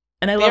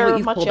 And I love what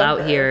you pulled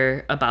out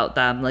here about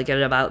them, like,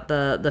 and about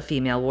the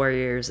female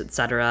warriors,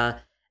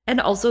 etc.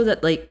 And also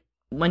that, like,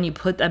 when you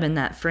put them in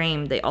that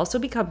frame, they also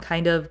become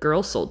kind of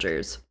girl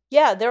soldiers.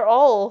 Yeah, they're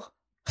all...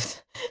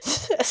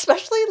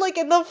 Especially, like,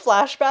 in the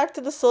flashback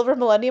to the Silver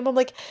Millennium, I'm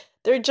like,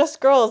 they're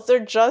just girls.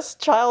 They're just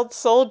child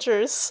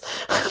soldiers.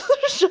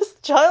 They're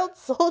just child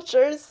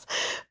soldiers.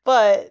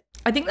 But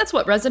I think that's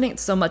what resonates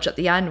so much at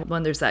the end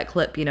when there's that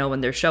clip,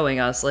 when they're showing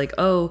us, like,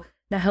 oh,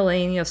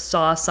 Nehelenia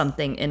saw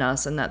something in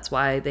us, and that's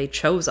why they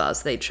chose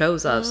us. They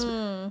chose us.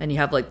 And you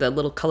have, like, the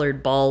little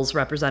colored balls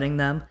representing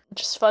them.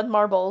 Just fun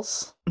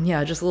marbles.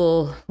 Yeah, just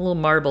little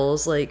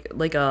marbles, like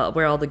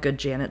where all the good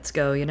Janets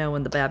go,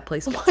 when the bad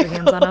place gets their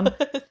hands on them.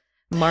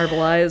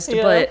 Marbleized.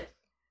 Yeah. But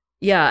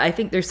yeah, I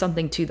think there's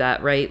something to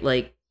that, right?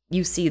 Like,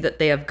 you see that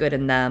they have good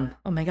in them.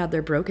 Oh my god,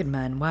 they're broken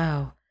men.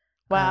 Wow.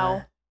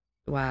 Wow.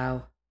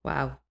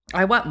 Wow.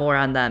 I want more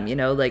on them,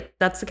 like,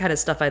 that's the kind of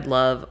stuff I'd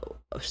love.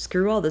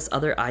 Screw all this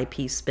other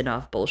IP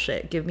spin-off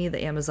bullshit. Give me the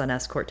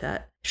Amazoness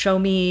Quartet. Show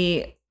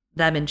me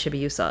them in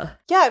Chibiusa.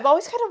 Yeah, I've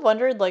always kind of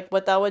wondered, like,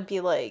 what that would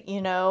be like,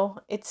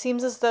 It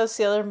seems as though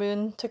Sailor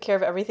Moon took care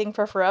of everything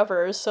for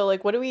forever, so,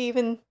 like, what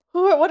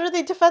are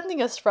they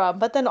defending us from?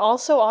 But then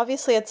also,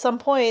 obviously, at some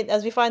point,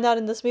 as we find out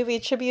in this movie,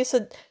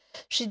 Chibiusa,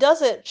 she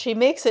does it. She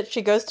makes it.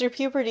 She goes through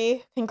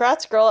puberty.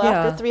 Congrats, girl,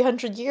 after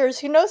 300 years.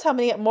 Who knows how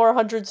many more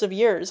hundreds of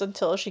years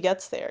until she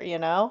gets there,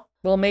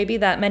 Well, maybe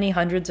that many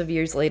hundreds of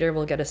years later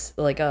we'll get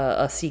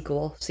a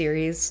sequel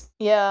series.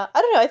 Yeah,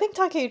 I don't know. I think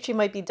Takeuchi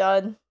might be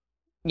done.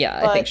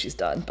 Yeah, I think she's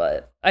done,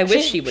 but I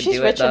wish she would do it, though.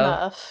 She's rich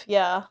enough,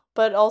 yeah.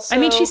 But also... I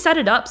mean, she set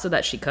it up so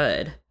that she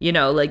could.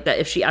 Like, that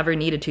if she ever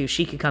needed to,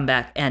 she could come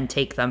back and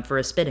take them for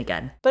a spin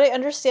again. But I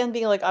understand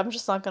being like, I'm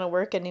just not going to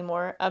work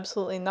anymore.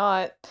 Absolutely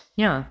not.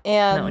 Yeah.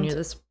 And... Not when you're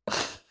this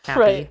happy.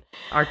 Right.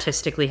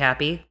 Artistically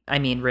happy. I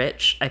mean,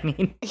 rich.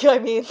 Yeah, I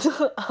mean...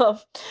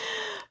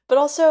 but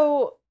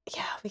also,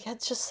 yeah, we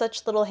had just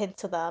such little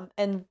hints of them.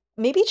 And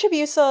maybe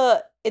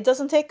Chibiusa it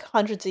doesn't take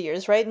hundreds of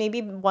years, right?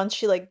 Maybe once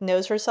she, like,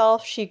 knows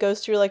herself, she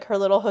goes through, like, her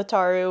little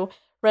Hotaru,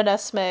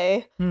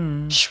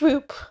 Renesmee,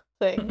 swoop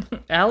thing.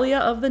 Alia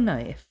of the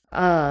Knife.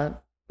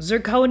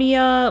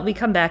 Zirconia, we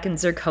come back and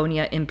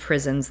Zirconia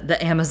imprisons the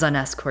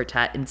Amazoness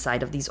quartet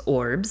inside of these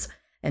orbs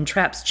and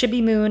traps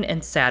Chibi Moon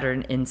and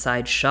Saturn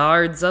inside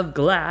shards of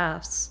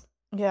glass.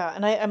 Yeah,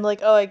 and I'm like,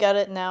 oh, I get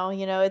it now.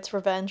 You know, it's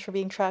revenge for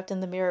being trapped in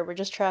the mirror. We're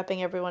just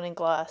trapping everyone in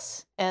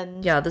glass.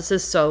 And yeah, this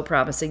is so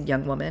promising,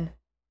 young woman.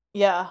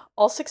 Yeah,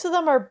 all 6 of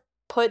them are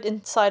put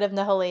inside of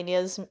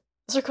Nehelenia's.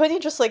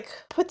 Zirconia just, like,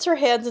 puts her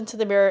hands into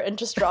the mirror and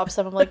just drops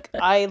them. I'm like,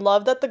 I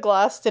love that the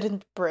glass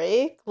didn't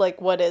break.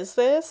 Like, what is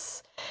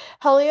this?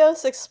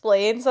 Helios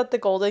explains that the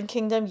Golden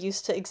Kingdom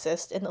used to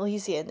exist in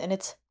Elysian, and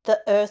it's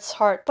the Earth's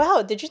heart.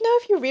 Wow, did you know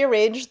if you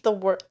rearranged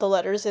the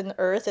letters in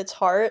Earth, it's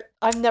heart?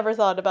 I've never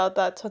thought about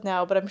that till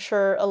now, but I'm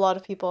sure a lot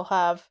of people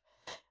have.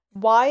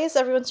 Why is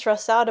everyone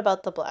stressed out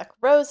about the black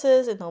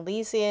roses in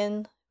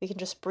Elysian? We can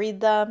just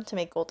breed them to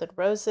make golden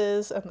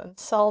roses and then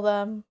sell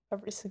them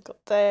every single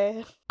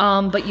day.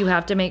 But you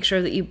have to make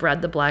sure that you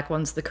bred the black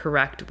ones the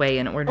correct way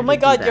in order to do that. Oh my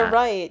god, you're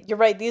right. You're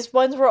right. These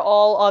ones were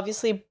all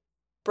obviously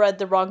bred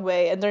the wrong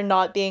way, and they're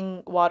not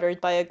being watered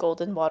by a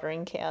golden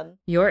watering can.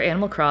 Your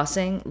Animal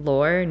Crossing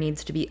lore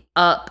needs to be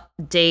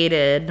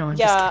updated. No,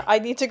 yeah, I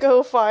need to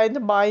go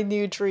find my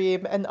new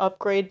dream and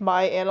upgrade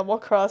my Animal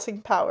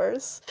Crossing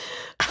powers.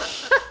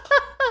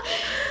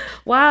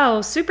 Wow,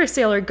 Super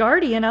Sailor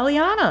Guardian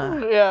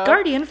Eliana. Yeah.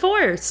 Guardian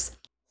Force.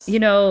 You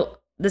know,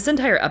 this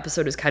entire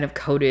episode is kind of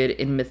coated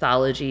in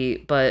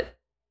mythology, but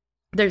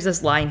there's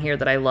this line here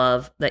that I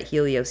love that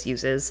Helios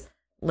uses,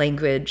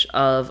 language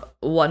of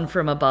one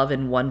from above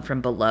and one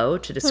from below,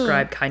 to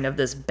describe kind of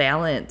this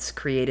balance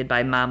created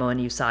by Mamo and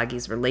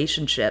Usagi's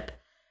relationship.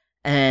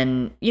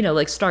 And, you know,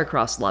 like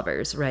star-crossed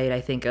lovers, right?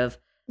 I think of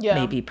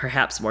maybe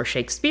perhaps more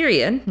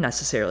Shakespearean,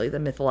 necessarily the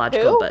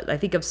mythological, but I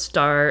think of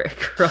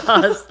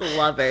star-crossed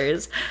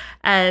lovers.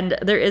 And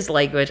there is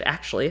language,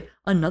 actually,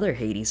 another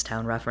Hades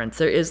Town reference.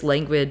 There is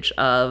language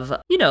of,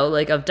 you know,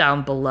 like of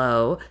down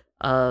below,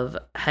 of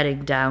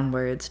heading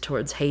downwards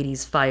towards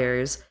Hades'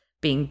 fires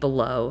being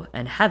below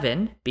and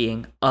heaven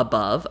being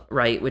above,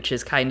 right? Which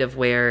is kind of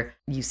where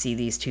you see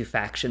these two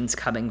factions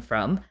coming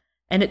from.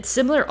 And it's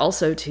similar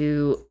also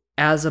to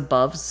as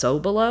above, so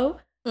below,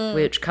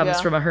 which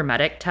comes from a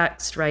Hermetic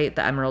text, right?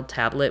 The Emerald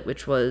Tablet,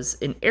 which was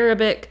in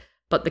Arabic,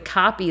 but the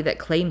copy that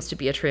claims to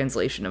be a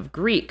translation of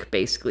Greek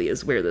basically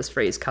is where this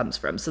phrase comes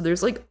from. So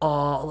there's like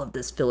all of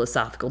this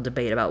philosophical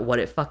debate about what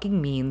it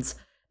fucking means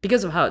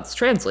because of how it's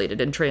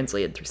translated and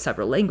translated through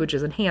several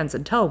languages and hands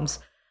and tomes.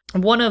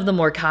 One of the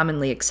more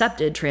commonly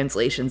accepted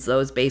translations, though,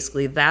 is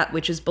basically that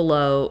which is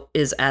below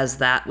is as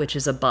that which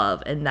is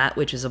above, and that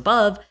which is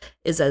above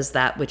is as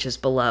that which is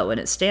below.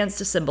 And it stands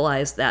to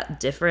symbolize that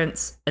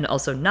difference and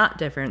also not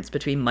difference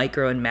between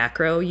micro and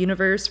macro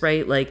universe,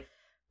 right? Like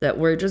that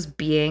we're just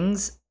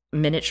beings,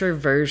 miniature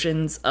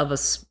versions of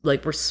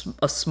we're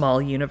a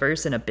small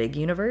universe in a big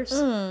universe,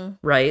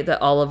 right?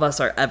 That all of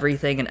us are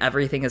everything and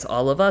everything is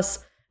all of us,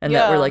 and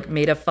that we're like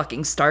made of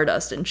fucking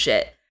stardust and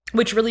shit.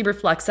 Which really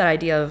reflects that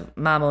idea of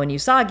Mamo and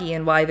Usagi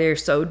and why they're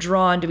so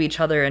drawn to each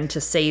other and to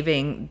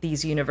saving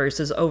these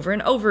universes over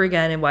and over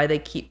again, and why they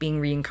keep being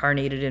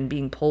reincarnated and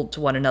being pulled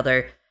to one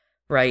another,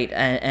 right?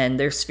 And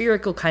their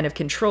spherical kind of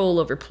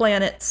control over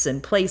planets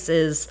and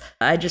places.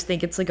 I just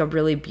think it's like a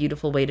really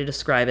beautiful way to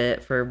describe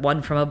it, for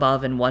one from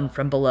above and one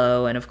from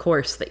below. And of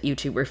course that you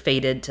two were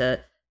fated to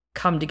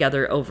come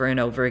together over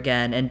and over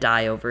again and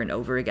die over and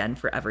over again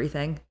for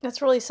everything.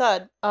 That's really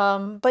sad.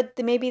 But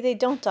maybe they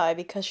don't die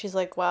because she's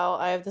like, wow,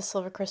 I have the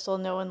silver crystal.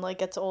 No one like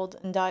gets old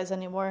and dies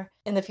anymore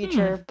in the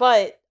future.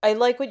 But I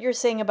like what you're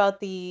saying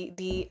about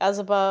the as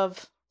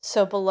above,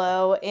 so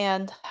below.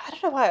 And I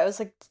don't know why. I was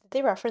like, did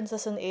they reference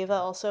this in Ava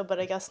also? But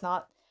I guess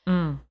not.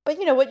 But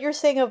you know, what you're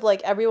saying of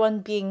like everyone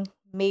being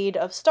made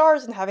of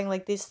stars and having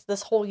like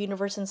this whole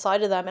universe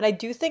inside of them. And I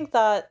do think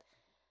that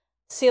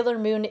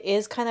Sailormoon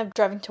is kind of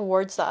driving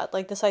towards that,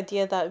 like this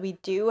idea that we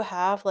do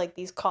have like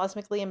these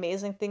cosmically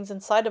amazing things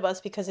inside of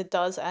us, because it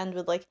does end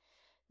with like,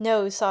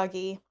 no,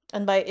 Usagi.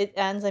 And by it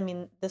ends, I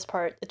mean this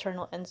part,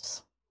 Eternal,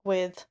 ends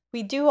with,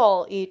 we do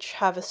all each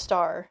have a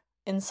star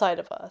inside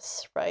of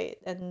us, right?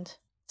 And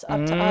it's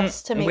up to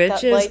us to make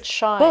that light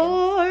shine.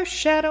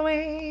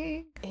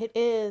 Foreshadowing. It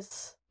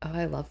is. Oh,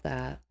 I love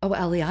that. Oh,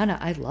 Eliana,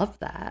 I love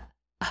that.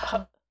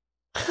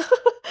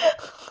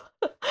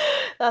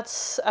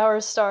 That's our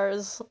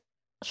stars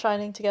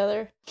shining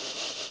together.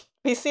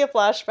 We see a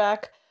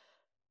flashback.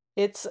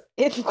 It's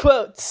in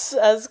quotes,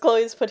 as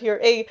Chloe's put here,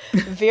 a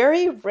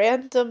very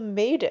random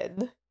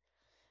maiden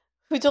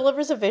who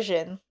delivers a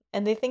vision,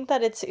 and they think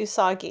that it's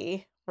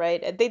Usagi,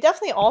 right? They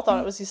definitely all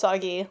thought it was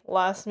Usagi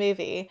last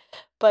movie,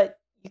 but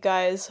you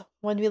guys,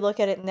 when we look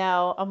at it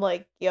now, I'm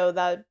like, yo,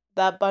 that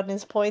bun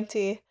is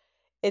pointy.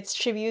 It's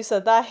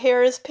Chibiusa. That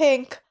hair is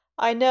pink.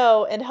 I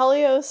know. And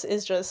Helios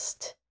is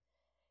just,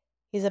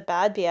 he's a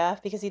bad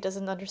BF because he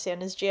doesn't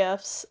understand his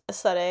GF's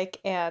aesthetic,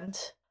 and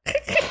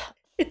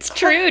it's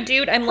true,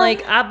 dude. I'm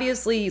like,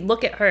 obviously,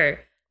 look at her.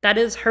 That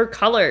is her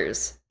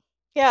colors.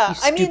 Yeah, You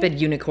I mean, stupid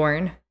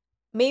unicorn.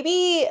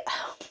 maybe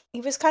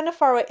he was kind of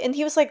far away, and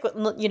he was like,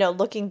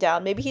 looking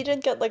down. Maybe he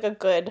didn't get like a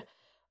good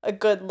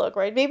look,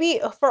 right? Maybe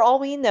for all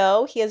we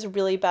know, he has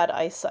really bad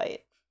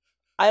eyesight.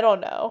 I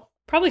don't know.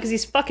 Probably because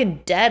he's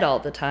fucking dead all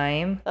the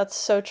time. That's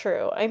so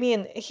true. I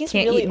mean, he's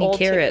Can't really eat any old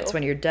carrots too.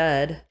 when you're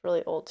dead.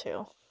 Really old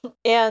too.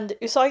 And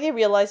Usagi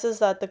realizes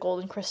that the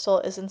golden crystal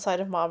is inside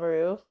of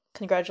Mamoru.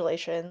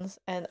 Congratulations.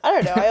 And I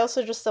don't know, I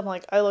also just am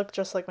like, I look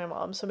just like my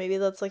mom, so maybe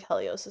that's like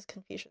Helios'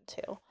 confusion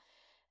too.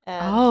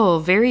 And Oh,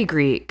 very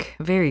Greek.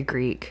 Very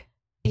Greek.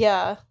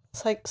 yeah,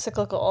 it's like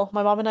cyclical.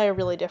 My mom and I are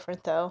really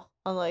different though,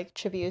 unlike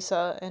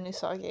Chibiusa and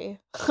Usagi.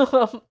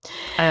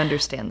 I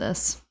understand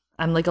this.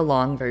 I'm like a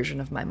long version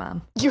of my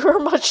mom. You're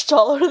much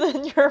taller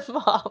than your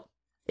mom.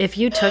 If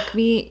you took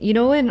me, you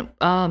know in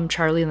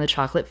Charlie and the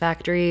Chocolate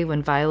Factory,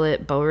 when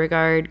Violet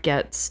Beauregard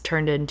gets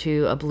turned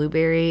into a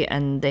blueberry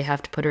and they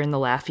have to put her in the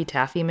Laffy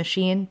Taffy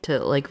machine to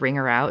like wring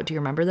her out. Do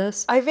you remember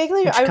this? I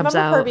remember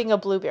her being a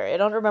blueberry. I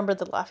don't remember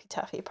the Laffy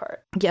Taffy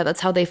part. Yeah,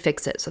 that's how they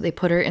fix it. So they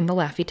put her in the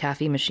Laffy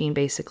Taffy machine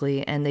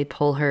basically, and they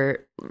pull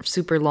her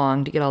super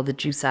long to get all the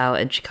juice out,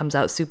 and she comes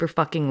out super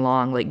fucking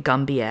long, like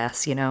Gumby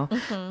ass, you know?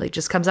 Like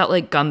just comes out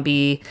like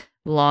Gumby,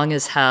 long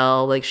as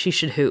hell. Like she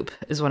should hoop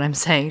is what I'm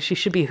saying. She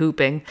should be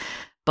hooping.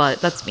 But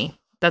that's me.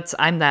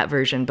 I'm that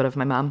version, but of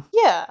my mom.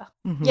 Yeah.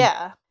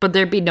 Yeah. But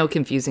there'd be no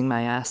confusing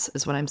my ass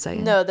is what I'm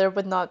saying. No, there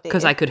would not be.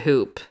 Because I could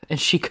hoop and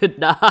she could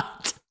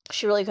not.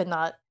 She really could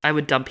not. I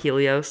would dump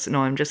Helios.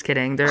 No, I'm just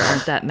kidding. There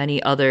aren't that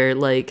many other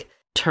like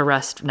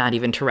not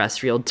even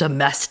terrestrial,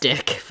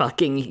 domestic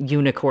fucking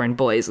unicorn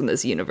boys in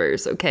this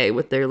universe, okay,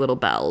 with their little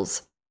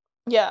bells.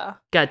 Yeah.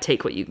 Gotta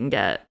take what you can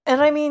get.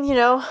 And I mean,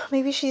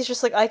 maybe she's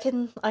just like, I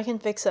can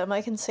fix him,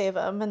 I can save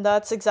him, and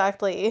that's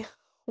exactly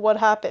what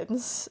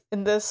happens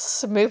in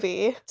this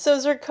movie. So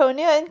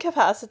Zirconia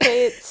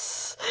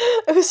incapacitates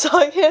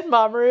Usagi and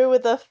Mamoru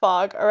with a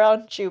fog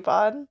around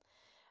Juban,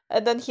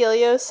 and then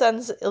Helios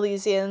sends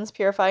Elysian's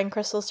purifying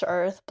crystals to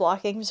Earth,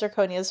 blocking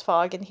Zirconia's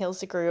fog, and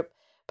heals the group,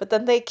 but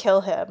then they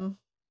kill him,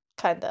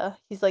 kinda.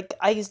 He's like,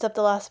 I used up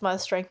the last of my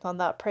strength on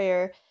that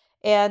prayer,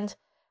 and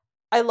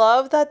I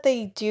love that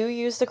they do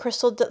use the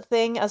crystal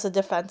thing as a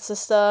defense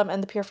system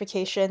and the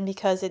purification,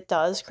 because it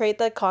does create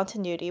that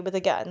continuity with,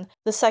 again,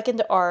 the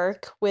second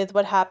arc with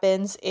what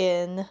happens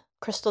in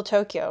Crystal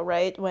Tokyo,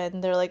 right?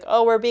 When they're like,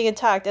 oh, we're being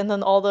attacked, and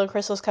then all the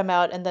crystals come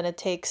out, and then it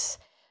takes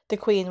the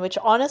queen, which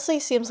honestly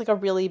seems like a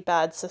really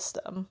bad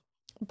system.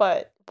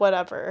 But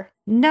whatever.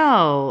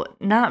 No,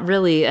 not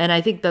really. And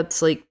I think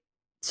that's like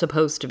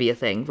supposed to be a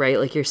thing, right?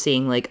 Like you're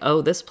seeing like,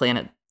 oh, this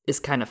planet is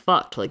kind of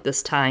fucked. Like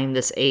this time,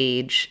 this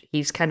age,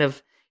 he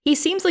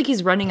seems like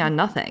he's running on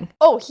nothing.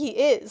 Oh, he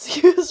is.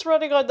 He was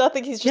running on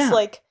nothing. He's just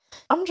like,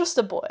 I'm just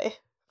a boy.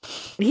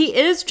 He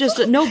is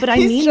just, no, but I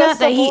mean that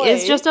he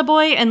is just a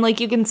boy, and like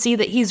you can see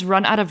that he's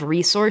run out of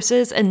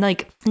resources, and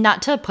like,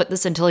 not to put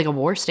this into like a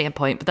war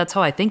standpoint, but that's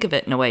how I think of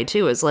it in a way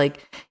too, is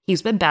like,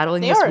 he's been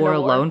battling this war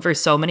alone for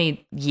so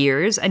many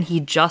years, and he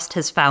just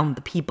has found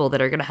the people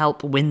that are going to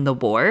help win the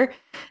war,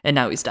 and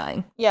now he's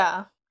dying.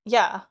 Yeah.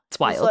 Yeah. It's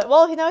wild. Like,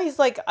 well, he's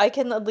like, I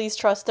can at least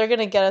trust they're going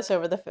to get us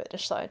over the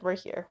finish line. We're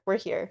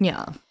here.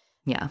 Yeah.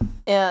 Yeah.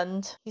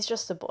 And he's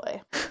just a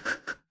boy.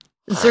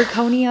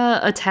 Zirconia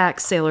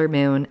attacks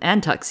Sailormoon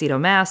and Tuxedo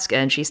Mask,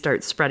 and she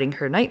starts spreading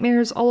her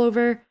nightmares all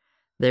over.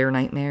 Their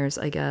nightmares,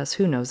 I guess.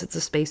 Who knows? It's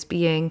a space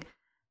being.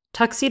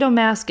 Tuxedo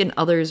Mask and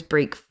others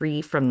break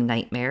free from the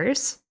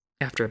nightmares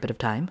after a bit of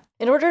time.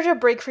 In order to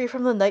break free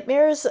from the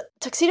nightmares,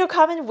 Tuxedo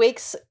Kamen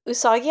wakes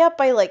Usagi up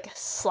by, like,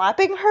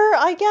 slapping her,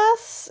 I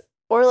guess?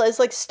 Or is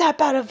like, snap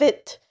out of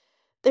it.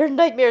 They're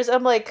nightmares.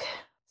 I'm like,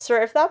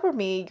 sir, if that were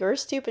me, your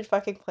stupid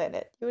fucking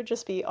planet, you would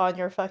just be on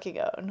your fucking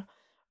own.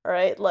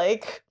 Alright?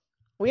 Like,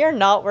 we are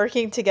not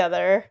working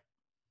together.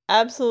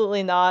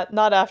 Absolutely not.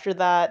 Not after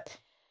that.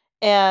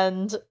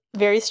 And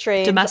very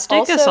strange.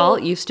 Domestic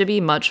assault used to be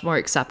much more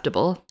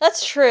acceptable.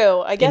 That's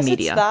true. I guess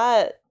it's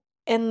that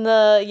in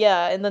the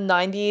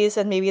 90s,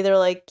 and maybe they're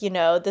like,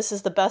 this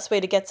is the best way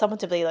to get someone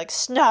to be like,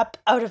 snap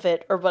out of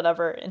it or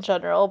whatever in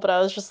general. But I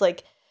was just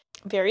like,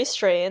 very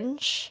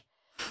strange.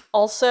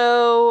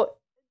 Also,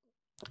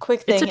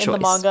 quick thing, in the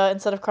manga,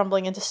 instead of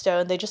crumbling into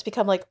stone, they just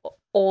become like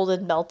old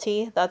and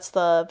melty. That's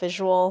the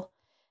visual.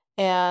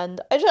 And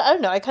I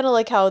don't know, I kind of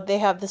like how they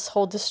have this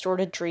whole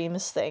distorted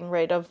dreams thing,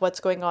 right, of what's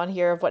going on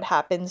here, of what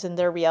happens in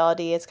their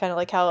reality. It's kind of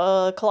like how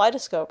a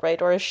kaleidoscope,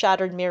 right, or a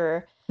shattered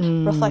mirror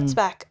reflects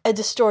back a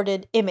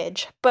distorted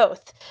image.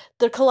 Both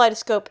the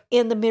kaleidoscope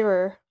and the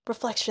mirror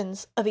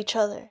reflections of each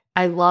other.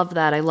 I love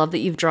that. I love that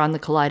you've drawn the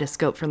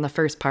kaleidoscope from the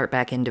first part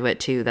back into it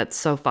too. That's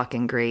so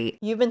fucking great.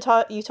 You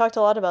talked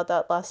a lot about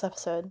that last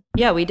episode.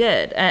 Yeah, we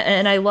did.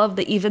 And I love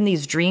that even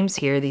these dreams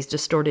here, these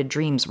distorted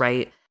dreams,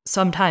 right?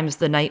 Sometimes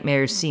the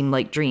nightmares seem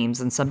like dreams,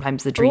 and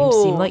sometimes the dreams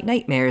seem like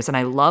nightmares. And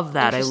I love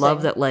that. I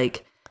love that,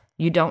 like,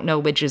 you don't know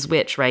which is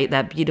which, right?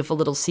 That beautiful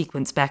little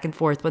sequence back and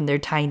forth when they're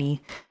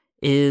tiny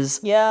is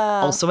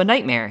also a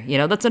nightmare.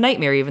 That's a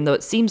nightmare, even though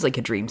it seems like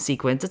a dream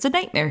sequence. It's a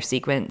nightmare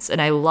sequence. And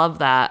I love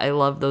that. I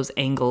love those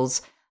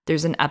angles.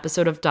 there's an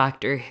episode of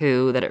Doctor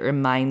Who that it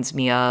reminds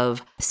me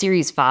of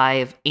Series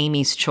 5,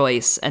 Amy's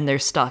Choice, and they're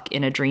stuck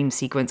in a dream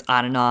sequence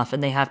on and off,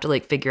 and they have to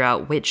like figure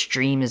out which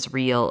dream is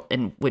real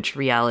and which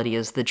reality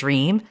is the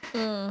dream.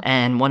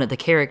 And one of the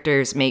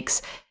characters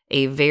makes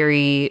a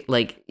very,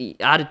 like,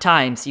 out of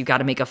time, so you got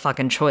to make a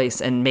fucking choice,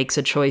 and makes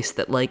a choice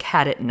that, like,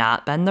 had it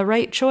not been the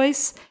right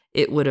choice,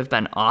 it would have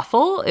been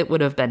awful, it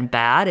would have been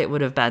bad, it would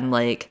have been,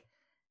 like,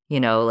 you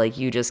know, like,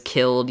 you just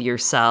killed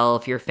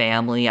yourself, your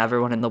family,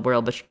 everyone in the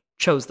world, but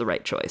chose the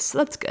right choice. So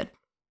that's good.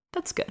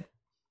 That's good.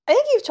 I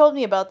think you've told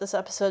me about this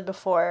episode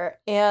before,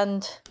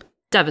 and...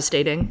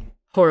 Devastating.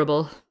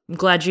 Horrible. I'm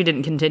glad you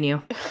didn't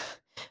continue.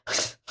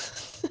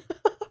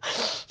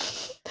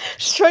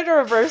 Just trying to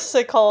reverse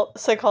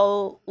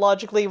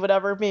psychologically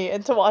whatever me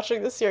into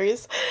watching the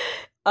series.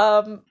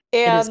 And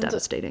it is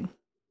devastating.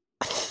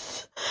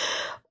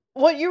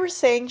 What you were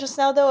saying just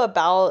now, though,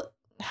 about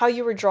how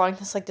you were drawing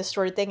this like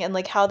distorted thing and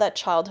like how that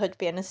childhood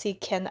fantasy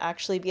can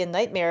actually be a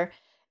nightmare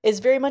is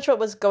very much what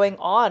was going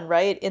on,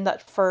 right? In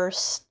that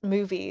first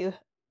movie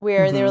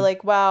where they were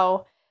like,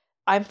 wow,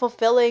 I'm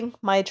fulfilling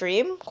my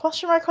dream,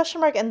 question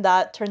mark, and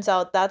that turns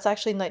out that's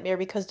actually a nightmare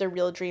because their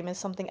real dream is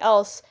something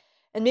else.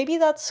 And maybe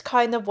that's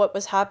kind of what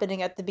was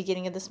happening at the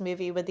beginning of this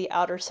movie with the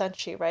Outer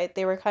Senshi, right?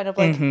 They were kind of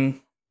like,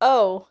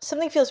 oh,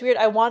 something feels weird.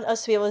 I want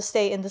us to be able to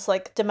stay in this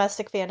like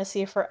domestic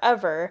fantasy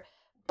forever,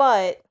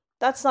 but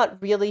that's not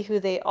really who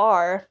they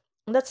are.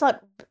 And that's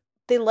not,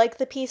 they like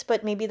the piece,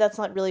 but maybe that's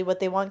not really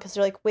what they want because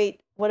they're like, wait,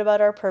 what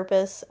about our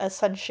purpose as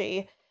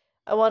Senshi?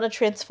 I want to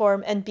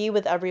transform and be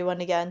with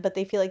everyone again, but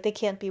they feel like they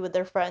can't be with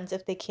their friends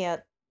if they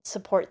can't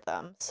support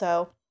them.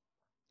 So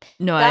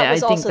no, I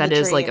think that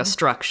is like a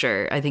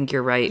structure. I think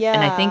you're right. Yeah.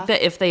 And I think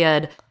that if they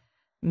had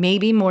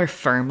maybe more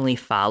firmly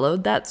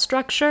followed that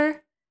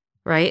structure,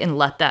 right, and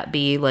let that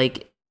be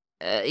like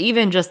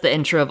even just the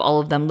intro of all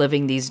of them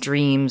living these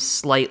dreams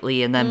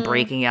slightly and then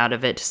breaking out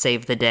of it to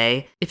save the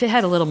day, if it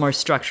had a little more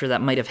structure,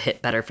 that might have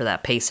hit better for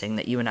that pacing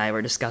that you and I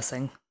were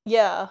discussing.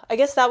 Yeah, I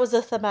guess that was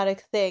the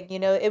thematic thing, you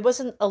know, it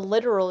wasn't a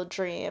literal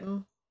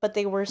dream, but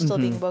they were still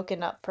being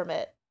woken up from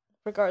it,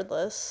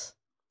 regardless.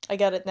 I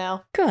get it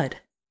now. Good.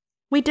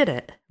 We did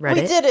it,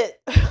 Reddit. We did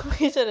it!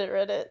 We did it,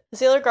 Reddit. The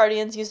Sailor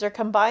Guardians use their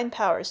combined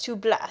powers to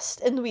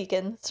blast and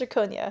weaken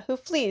Zirconia, who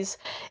flees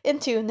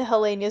into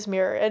Nehelenia's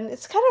mirror, and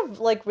it's kind of,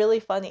 like, really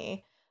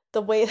funny,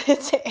 the way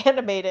it's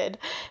animated.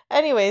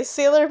 Anyways,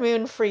 Sailor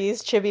Moon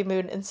frees Chibi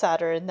Moon and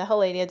Saturn,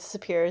 Nehelenia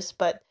disappears,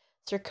 but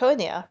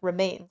Zirconia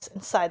remains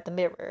inside the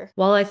mirror.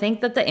 While I think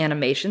that the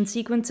animation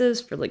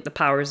sequences for, like, the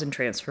powers and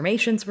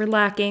transformations were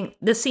lacking,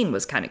 this scene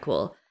was kind of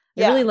cool.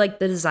 I really like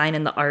the design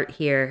and the art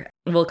here.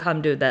 We'll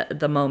come to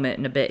the moment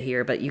in a bit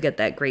here, but you get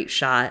that great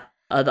shot,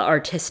 the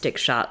artistic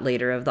shot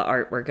later of the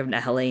artwork of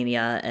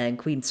Nehelenia and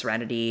Queen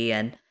Serenity.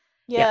 And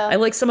I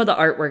like some of the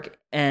artwork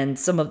and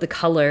some of the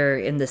color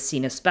in this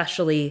scene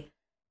especially.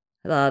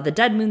 The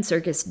Dead Moon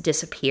Circus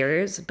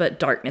disappears, but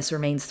darkness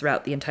remains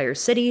throughout the entire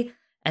city.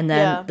 And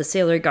then the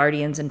Sailor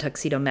Guardians in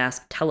Tuxedo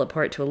Mask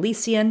teleport to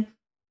Elysian.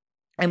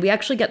 And we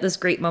actually get this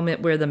great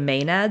moment where the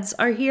Maenads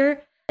are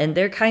here. And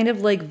they're kind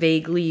of like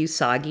vaguely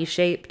Usagi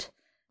shaped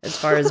as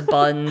far as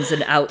buns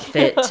and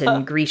outfit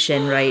and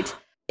Grecian, right?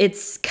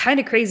 It's kind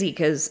of crazy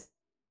because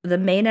the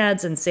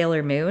Maenads in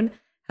Sailor Moon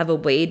have a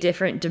way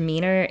different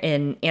demeanor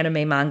in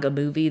anime, manga,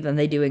 movie than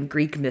they do in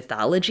Greek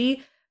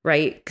mythology,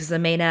 right? Because the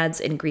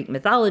Maenads in Greek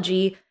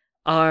mythology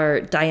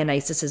are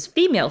Dionysus's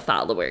female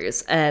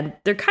followers, and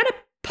they're kind of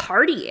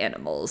party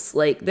animals.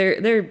 Like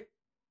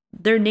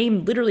their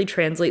name literally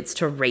translates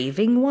to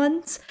raving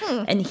ones.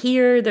 And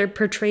here they're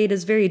portrayed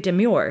as very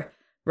demure,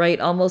 right?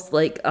 Almost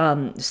like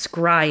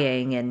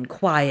scrying and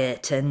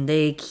quiet, and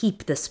they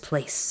keep this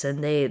place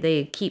and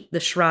they keep the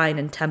shrine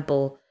and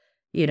temple,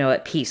 you know,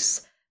 at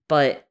peace.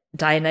 But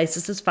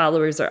Dionysus's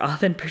followers are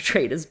often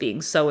portrayed as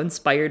being so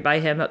inspired by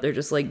him that they're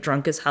just like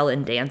drunk as hell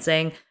and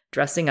dancing,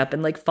 dressing up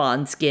in like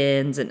fawn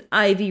skins and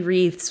ivy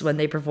wreaths when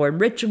they perform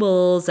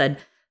rituals, and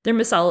they're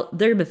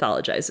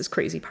mythologized as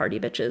crazy party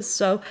bitches.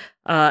 So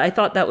I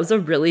thought that was a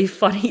really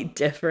funny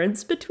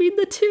difference between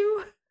the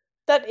two.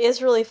 That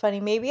is really funny.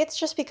 Maybe it's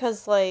just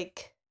because,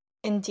 like,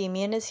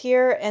 Endymion is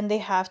here and they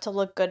have to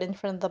look good in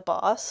front of the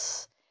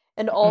boss.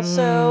 And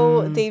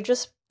also, they've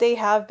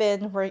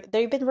been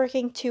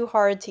working too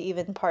hard to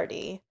even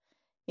party,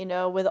 you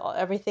know, with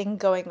everything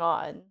going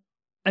on.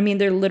 I mean,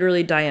 they're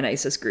literally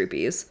Dionysus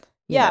groupies,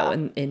 you know,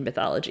 in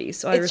mythology.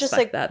 So I respect just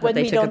like that when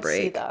they we took a don't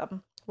break. see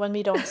them. When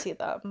we don't see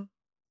them.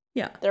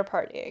 Yeah. They're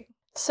partying.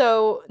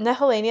 So,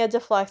 Nehelenia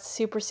deflects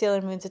Super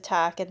Sailor Moon's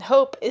attack, and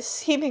hope is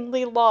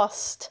seemingly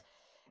lost.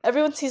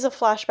 Everyone sees a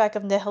flashback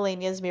of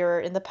Nehelenia's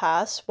mirror in the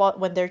past,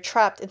 when they're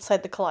trapped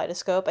inside the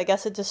kaleidoscope. I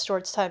guess it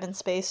distorts time and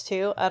space,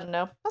 too. I don't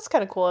know. That's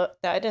kind of cool.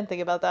 Yeah, I didn't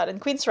think about that. And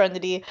Queen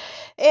Serenity,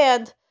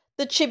 and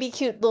the chibi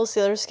cute little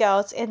Sailor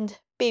Scouts, and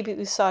baby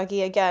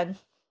Usagi again.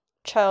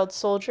 Child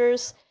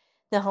soldiers.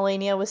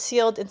 Nehelenia was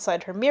sealed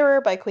inside her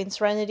mirror by Queen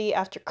Serenity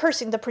after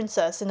cursing the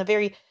princess in a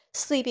very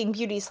Sleeping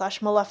Beauty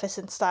 /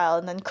 Maleficent style,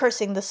 and then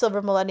cursing the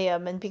Silver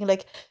Millennium and being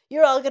like,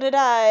 "You're all gonna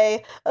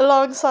die,"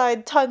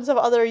 alongside tons of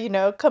other,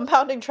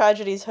 compounding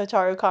tragedies.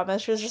 Hotaru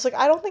comments. She was just like,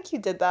 "I don't think you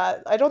did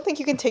that. I don't think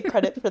you can take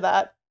credit for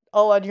that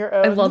all on your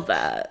own." I love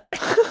that.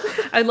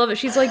 I love it.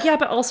 She's like, yeah,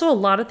 but also a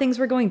lot of things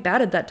were going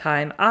bad at that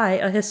time. I,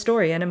 a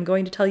historian, am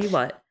going to tell you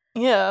what.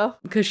 Yeah.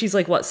 Because she's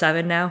like, what,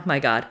 7 now? My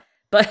God.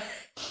 But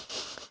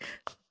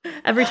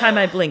every time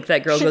I blink,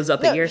 that girl goes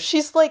up a year.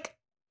 She's like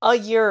a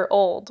year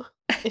old,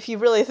 if you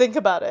really think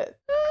about it.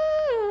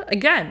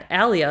 Again,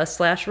 Alia /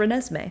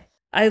 Renesmee.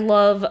 I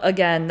love,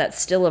 again, that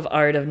still of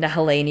art of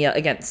Nehelania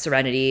against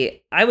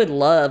Serenity. I would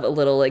love a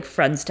little, like,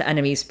 Friends to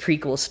Enemies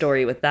prequel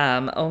story with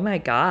them. Oh my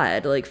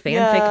God. Like,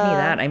 fanfic me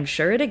that. I'm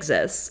sure it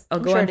exists. I'll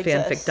go on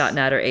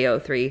fanfic.net or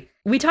AO3.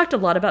 We talked a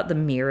lot about the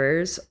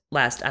mirrors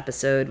last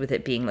episode, with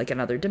it being, like,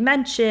 another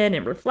dimension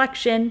and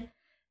reflection.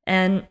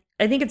 And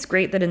I think it's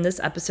great that in this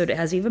episode it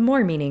has even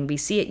more meaning. We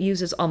see it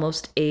used as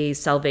almost a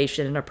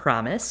salvation and a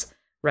promise,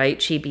 right?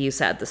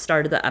 Chibiusa at the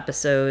start of the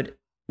episode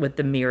with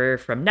the mirror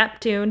from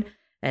Neptune,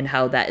 and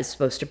how that is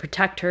supposed to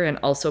protect her and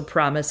also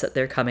promise that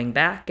they're coming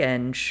back.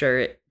 And sure,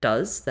 it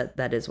does.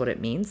 That is what it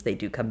means. They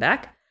do come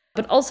back.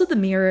 But also the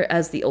mirror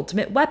as the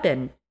ultimate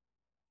weapon,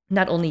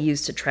 not only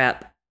used to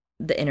trap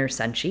the inner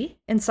Senshi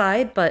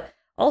inside, but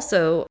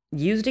also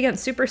used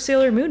against Super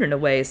Sailormoon in a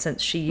way,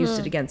 since she used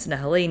it against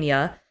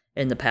Nehelania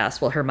in the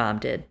past. Well, her mom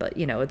did, but,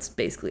 it's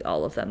basically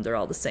all of them. They're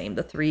all the same,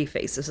 the 3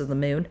 faces of the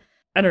moon.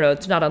 I don't know,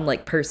 it's not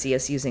unlike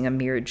Perseus using a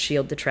mirrored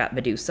shield to trap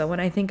Medusa when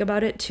I think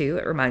about it, too.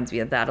 It reminds me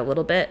of that a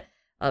little bit.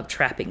 Of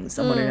trapping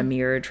someone in a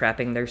mirror,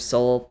 trapping their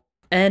soul.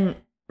 And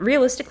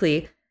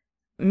realistically,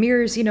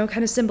 mirrors,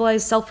 kind of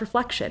symbolize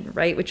self-reflection,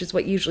 right? Which is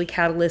what usually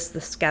catalysts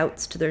the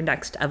scouts to their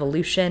next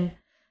evolution.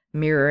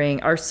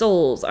 Mirroring our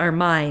souls, our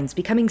minds,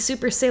 becoming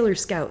super sailor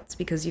scouts,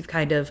 because you've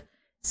kind of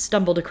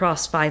stumbled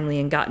across finally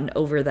and gotten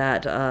over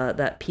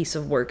that piece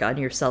of work on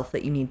yourself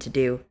that you need to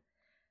do.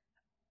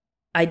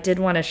 I did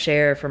want to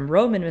share from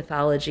Roman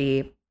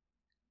mythology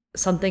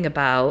something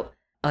about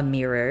a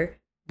mirror,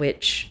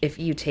 which if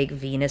you take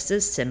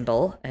Venus's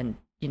symbol and,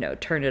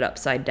 turn it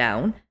upside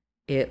down,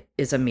 it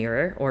is a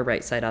mirror, or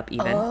right side up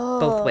even.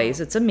 Both ways,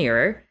 it's a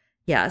mirror.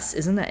 Yes,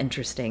 isn't that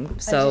interesting?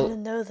 So, I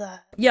didn't know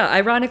that. Yeah,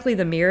 ironically,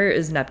 the mirror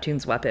is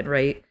Neptune's weapon,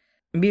 right?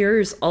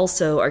 Mirrors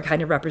also are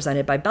kind of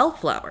represented by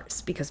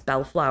bellflowers, because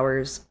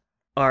bellflowers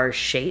are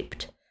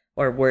shaped,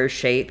 or were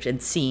shaped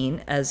and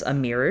seen as a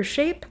mirror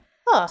shape.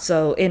 Huh.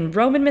 So in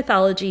Roman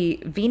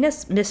mythology,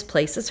 Venus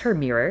misplaces her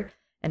mirror,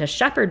 and a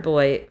shepherd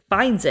boy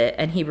finds it,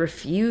 and he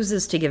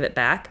refuses to give it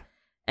back.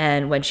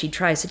 And when she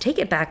tries to take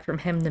it back from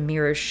him, the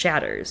mirror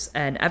shatters.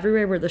 And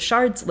everywhere where the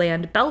shards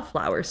land,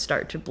 bellflowers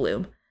start to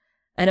bloom.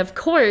 And of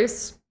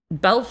course,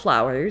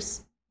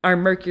 bellflowers are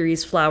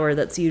Mercury's flower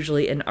that's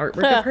usually in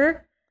artwork of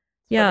her.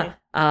 Yeah.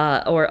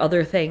 Or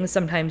other things.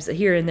 Sometimes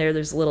here and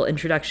there's a little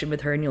introduction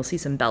with her, and you'll see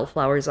some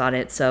bellflowers on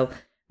it. So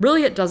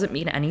really, it doesn't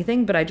mean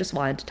anything, but I just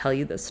wanted to tell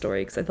you this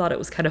story because I thought it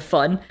was kind of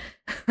fun.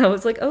 I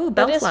was like, oh,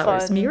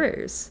 bellflowers,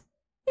 mirrors.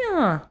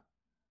 Yeah.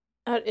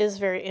 That is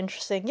very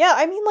interesting. Yeah,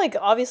 I mean, like,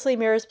 obviously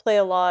mirrors play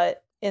a lot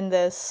in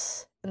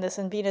this,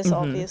 and Venus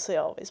obviously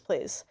always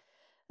plays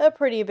a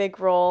pretty big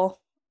role.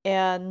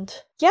 And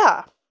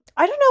yeah,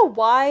 I don't know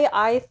why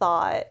I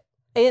thought,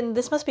 and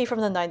this must be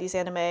from the 90s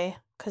anime,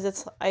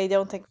 because I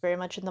don't think very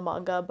much in the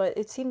manga, but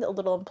it seemed a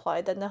little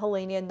implied that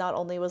Nehelania not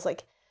only was,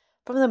 like,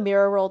 from the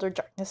mirror world or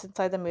darkness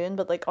inside the moon,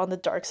 but, like, on the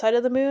dark side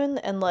of the moon.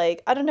 And,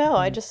 like, I don't know,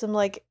 I just am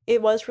like,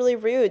 it was really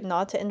rude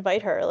not to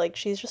invite her. Like,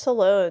 she's just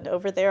alone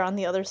over there on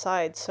the other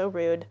side. So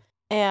rude.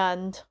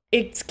 And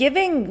it's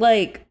giving,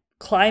 like,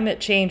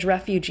 climate change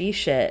refugee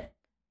shit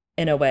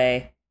in a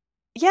way.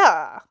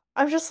 Yeah.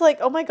 I'm just like,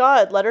 oh my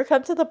God, let her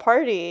come to the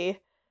party.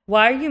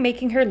 Why are you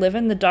making her live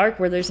in the dark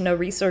where there's no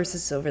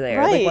resources over there?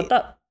 Right. Like,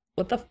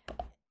 what the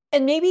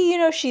And maybe,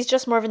 she's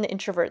just more of an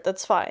introvert.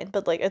 That's fine.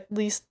 But, like, at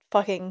least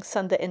fucking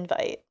send the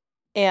invite.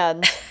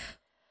 And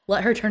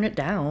let her turn it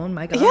down.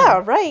 My God.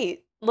 Yeah,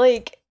 right.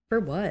 Like, for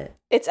what?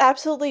 It's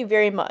absolutely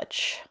very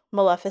much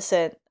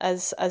Maleficent,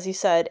 as you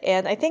said.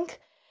 And I think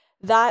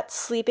that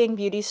Sleeping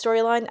Beauty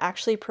storyline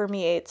actually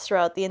permeates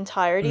throughout the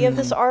entirety of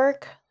this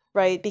arc,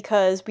 right?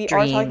 Because we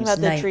are talking about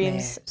the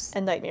dreams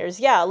and nightmares.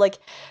 Yeah, like,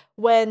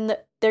 when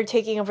they're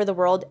taking over the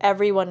world,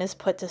 everyone is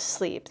put to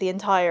sleep. The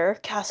entire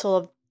castle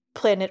of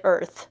planet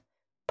Earth,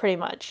 pretty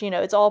much.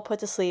 It's all put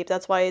to sleep.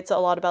 That's why it's a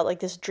lot about, like,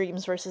 this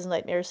dreams versus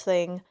nightmares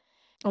thing.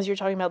 As you're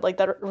talking about, like,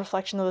 that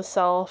reflection of the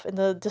self in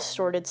the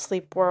distorted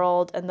sleep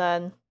world. And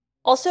then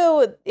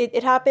also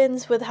it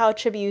happens with how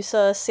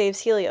Chibiusa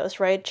saves Helios,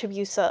 right?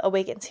 Chibiusa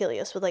awakens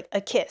Helios with, like,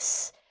 a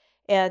kiss.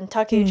 And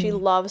Takeuchi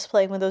loves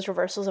playing with those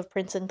reversals of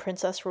prince and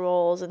princess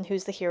roles and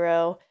who's the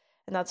hero.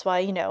 And that's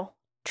why,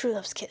 true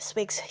love's kiss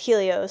wakes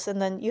Helios.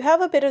 And then you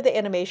have a bit of the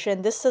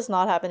animation. This does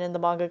not happen in the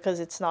manga because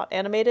it's not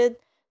animated.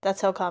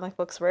 That's how comic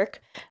books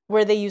work,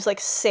 where they use, like,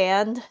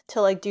 sand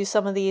to, like, do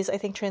some of these, I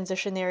think,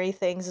 transitionary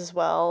things as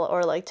well,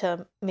 or, like,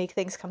 to make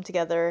things come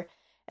together.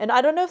 And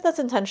I don't know if that's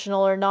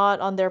intentional or not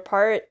on their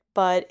part,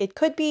 but it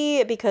could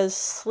be because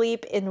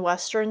sleep in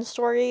Western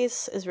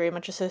stories is very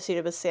much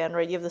associated with sand,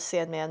 right? You have the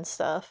Sandman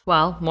stuff.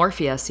 Well,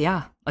 Morpheus,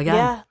 yeah. Again,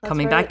 Yeah, that's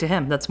coming right. back to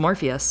him. That's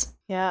Morpheus.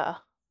 Yeah.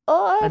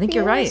 I think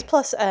you're right.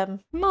 Plus M.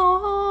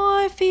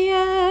 Morpheus.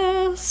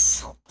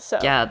 So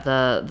Yeah,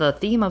 the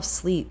theme of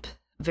sleep,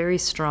 very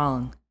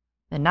strong.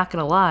 And not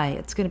gonna lie,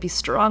 it's gonna be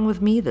strong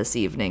with me this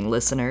evening,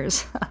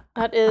 listeners.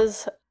 that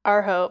is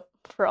our hope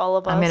for all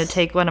of us. I'm gonna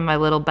take one of my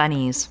little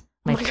bennies.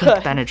 My pink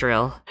God.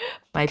 Benadryl.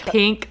 My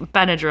pink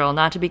Benadryl,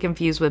 not to be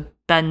confused with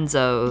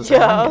benzos.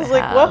 Yeah, I was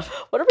like,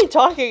 what are we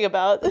talking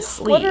about?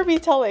 Sleep. What are we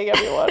telling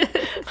everyone?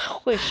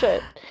 Holy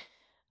shit.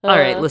 All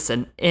right,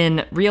 listen.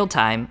 In real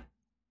time,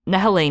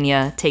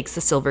 Nehelania takes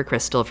the silver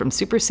crystal from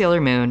Super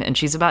Sailor Moon, and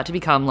she's about to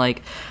become,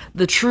 like,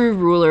 the true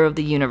ruler of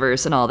the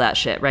universe and all that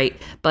shit,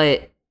 right?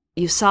 But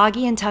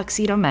Usagi and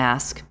Tuxedo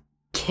Mask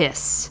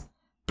kiss,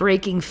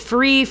 breaking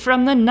free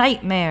from the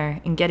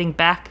nightmare and getting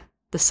back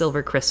the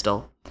silver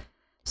crystal.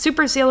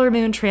 Super Sailor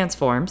Moon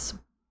transforms.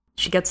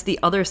 She gets the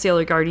other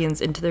Sailor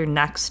Guardians into their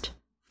next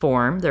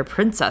form, their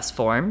princess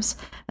forms,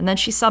 and then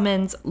she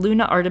summons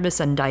Luna, Artemis,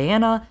 and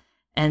Diana,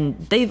 and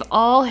they've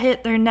all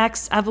hit their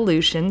next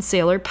evolution,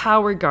 Sailor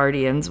Power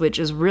Guardians, which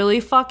is really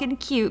fucking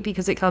cute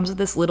because it comes with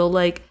this little,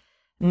 like,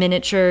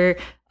 miniature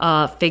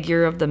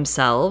figure of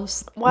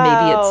themselves. Wow.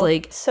 Maybe it's,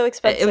 like... so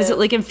expensive. Was it,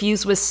 like,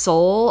 infused with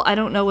soul? I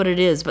don't know what it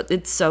is, but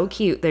it's so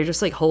cute. They're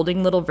just, like,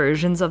 holding little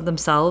versions of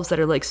themselves that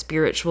are, like,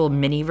 spiritual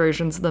mini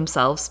versions of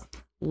themselves.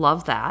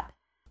 Love that.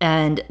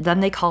 And then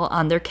they call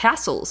on their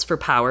castles for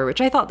power,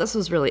 which I thought this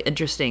was really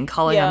interesting,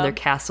 calling on their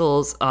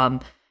castles,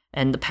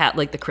 and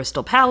the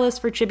Crystal Palace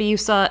for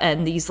Chibiusa,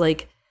 and these,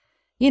 like,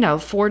 you know,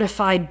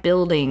 fortified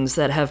buildings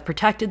that have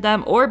protected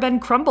them or been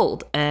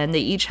crumbled. And they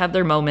each have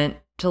their moment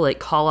to, like,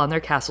 call on their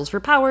castles for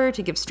power,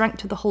 to give strength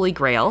to the Holy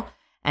Grail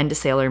and to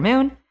Sailor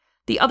Moon.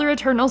 The other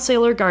Eternal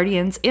Sailor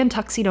Guardians and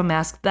Tuxedo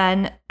Mask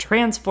then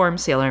transform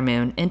Sailor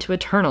Moon into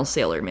Eternal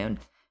Sailor Moon.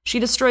 She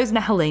destroys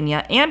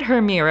Nehelania and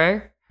her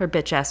mirror, her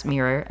bitch-ass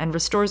mirror, and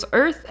restores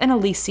Earth and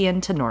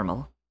Elysian to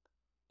normal.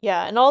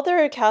 Yeah, and all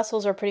their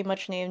castles are pretty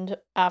much named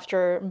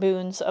after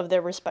moons of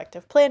their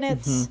respective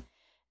planets. Mm-hmm.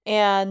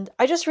 And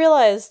I just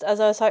realized as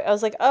I was talking, I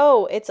was like,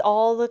 oh, it's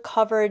all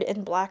covered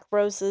in black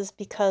roses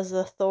because of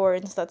the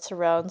thorns that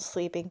surround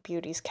Sleeping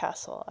Beauty's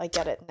castle. I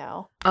get it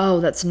now. Oh,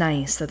 that's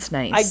nice. That's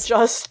nice. I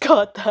just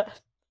got that.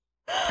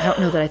 I don't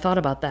know that I thought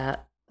about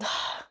that.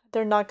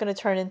 They're not going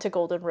to turn into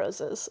golden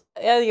roses.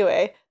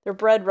 Anyway, they're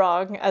bred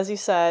wrong, as you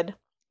said.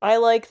 I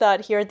like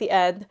that here at the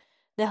end,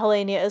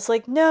 Nehelania is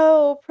like,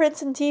 no,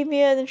 Prince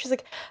Endymion, and she's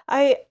like,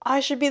 I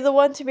should be the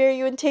one to marry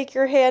you and take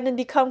your hand and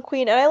become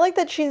queen. And I like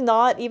that she's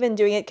not even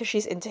doing it because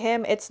she's into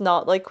him. It's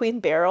not like Queen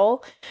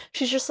Beryl.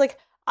 She's just like,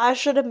 I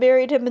should have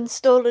married him and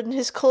stolen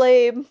his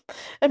claim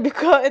and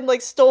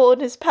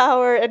stolen his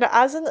power. And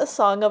as in A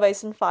Song of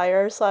Ice and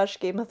Fire /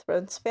 Game of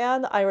Thrones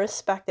fan, I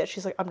respect it.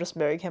 She's like, I'm just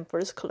marrying him for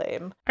his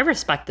claim. I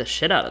respect the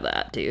shit out of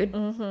that, dude.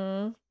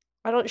 Mm-hmm.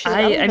 I'm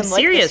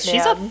serious. Like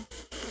she's a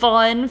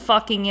fun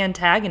fucking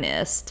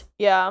antagonist.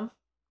 Yeah.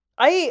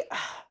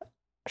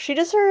 She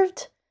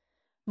deserved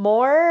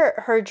more.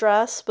 Her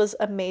dress was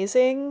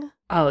amazing.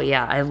 Oh,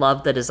 yeah. I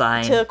love the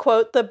design. To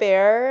quote the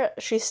bear,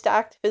 she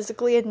stacked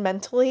physically and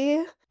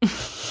mentally. You're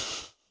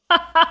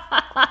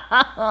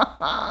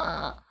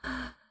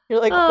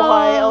like,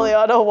 why,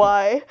 Eliana,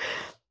 why?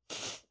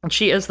 And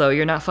she is, though.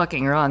 You're not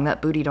fucking wrong.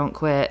 That booty don't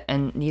quit,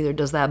 and neither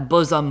does that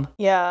bosom.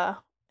 Yeah.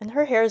 And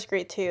her hair is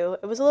great, too.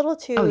 It was a little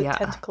too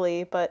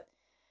tentacly, but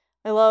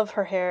I love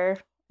her hair.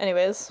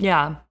 Anyways.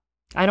 Yeah.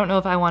 I don't know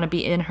if I want to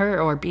be in her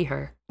or be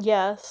her.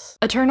 Yes.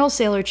 Eternal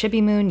Sailor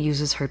Chibi Moon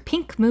uses her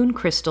pink moon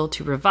crystal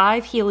to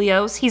revive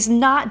Helios. He's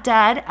not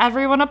dead.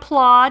 Everyone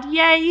applaud.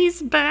 Yay,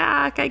 he's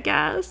back, I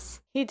guess.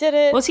 He did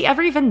it. Was he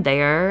ever even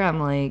there? I'm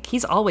like,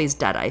 he's always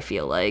dead, I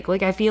feel like.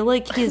 Like, I feel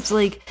like he's,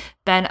 like,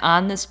 been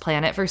on this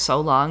planet for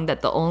so long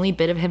that the only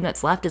bit of him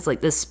that's left is,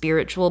 like, this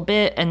spiritual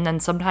bit, and then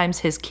sometimes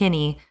his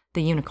Kinney,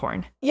 the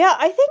unicorn. Yeah,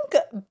 I think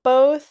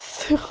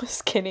both...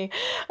 Skinny.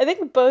 I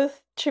think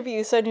both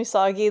Chibiusa and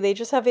Usagi, they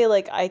just have a,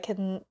 like, I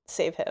can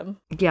save him.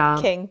 Yeah.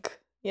 Kink,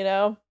 you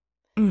know?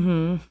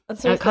 Mm-hmm.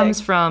 That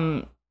comes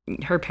from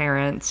her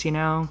parents, you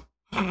know?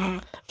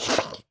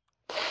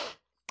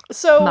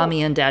 So...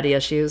 Mommy and daddy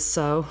issues,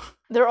 so...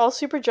 They're all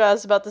super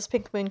jazzed about this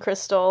pink moon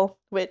crystal,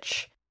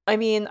 which, I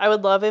mean, I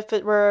would love if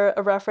it were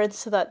a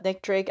reference to that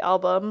Nick Drake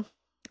album.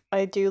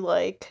 I do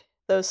like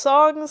those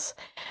songs.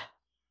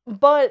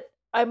 But...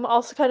 I'm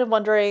also kind of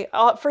wondering,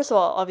 first of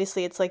all,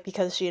 obviously it's like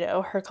because, you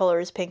know, her color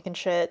is pink and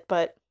shit,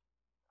 but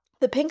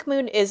the pink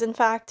moon is in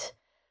fact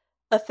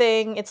a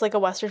thing. It's like a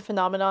Western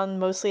phenomenon,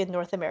 mostly in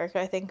North America,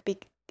 I think,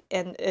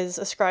 and is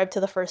ascribed to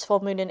the first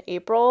full moon in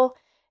April.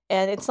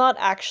 And it's not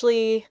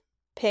actually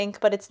pink,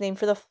 but it's named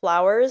for the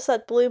flowers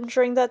that bloom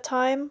during that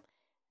time.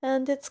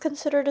 And it's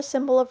considered a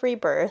symbol of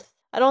rebirth.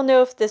 I don't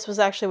know if this was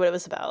actually what it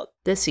was about.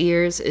 This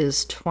year's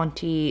is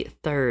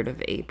 23rd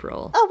of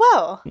April.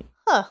 Oh, wow.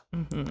 Huh.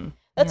 Mm-hmm.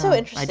 That's so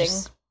interesting. I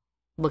just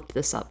looked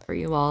this up for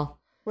you all.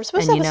 We're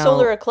supposed to have a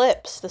solar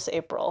eclipse this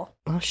April.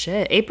 Oh,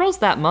 shit. April's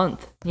that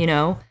month, you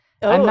know?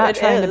 I'm Oh, not it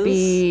trying to is.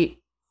 be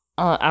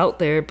out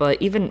there,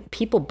 but even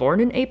people born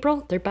in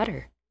April, they're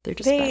better. They're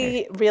just better.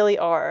 They really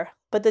are.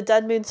 But the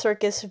Dead Moon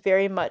Circus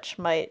very much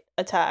might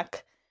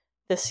attack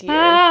this year.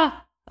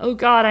 Ah! Oh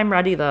god, I'm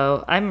ready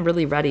though. I'm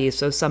really ready,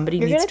 so somebody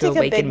You're needs gonna to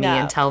take a big awaken me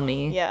and nap. tell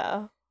me.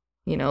 Yeah.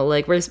 You know,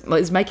 like,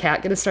 is my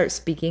cat gonna start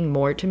speaking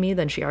more to me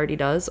than she already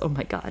does? Oh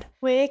my god.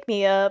 Wake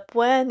me up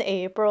when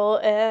April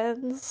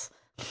ends.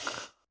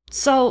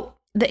 So,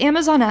 the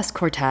Amazon S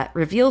Quartet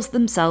reveals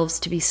themselves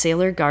to be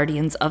Sailor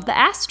Guardians of the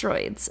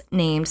Asteroids,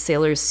 named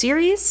Sailors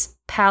Ceres,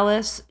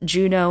 Pallas,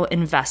 Juno,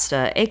 and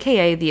Vesta,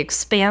 aka the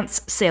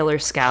Expanse Sailor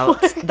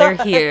Scouts. They're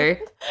here,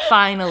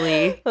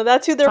 finally. Well,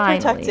 that's who they're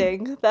Finally.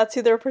 protecting. That's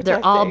who they're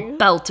protecting. They're all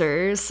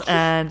belters,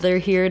 and they're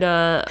here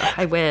to.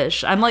 I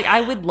wish. I'm like, I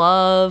would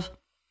love.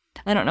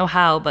 I don't know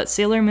how, but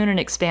Sailor Moon and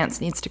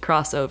Expanse needs to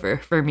cross over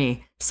for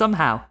me.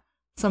 Somehow.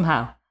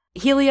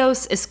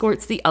 Helios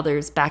escorts the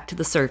others back to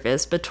the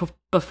surface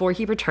before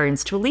he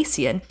returns to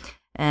Elysian.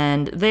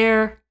 And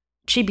there,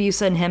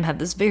 Chibiusa and him have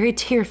this very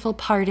tearful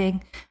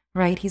parting,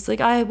 right? He's like,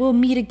 I will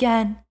meet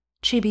again,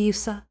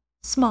 Chibiusa,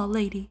 small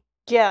lady.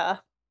 Yeah.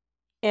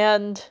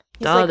 And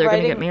he's Duh, like they're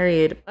riding... gonna get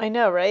married. I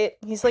know, right?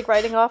 He's like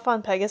riding off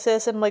on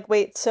Pegasus. And I'm like,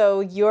 wait, so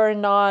you're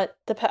not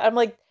the... I'm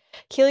like,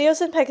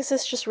 Helios and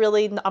Pegasus just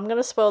really... I'm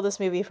gonna spoil this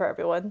movie for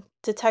everyone.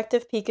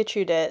 Detective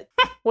Pikachu'd it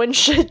when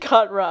shit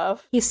got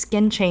rough. He's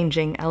skin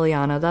changing,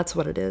 Eliana. That's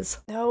what it is.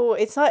 No,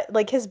 it's not.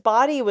 Like, his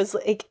body was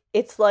like...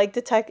 It's like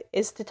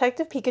Is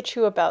Detective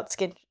Pikachu about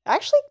skin...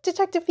 Actually,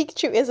 Detective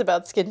Pikachu is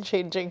about skin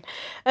changing.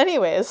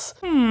 Anyways.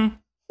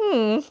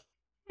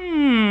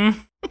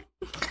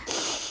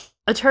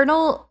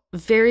 Eternal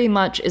very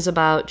much is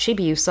about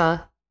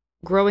Chibiusa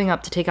growing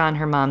up to take on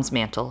her mom's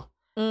mantle,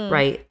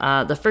 right?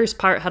 The first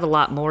part had a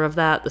lot more of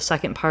that. The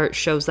second part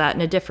shows that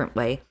in a different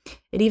way.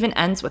 It even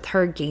ends with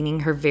her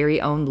gaining her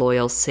very own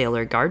loyal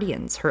sailor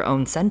guardians, her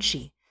own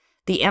Senshi,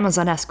 the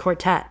Amazon S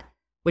Quartet,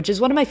 which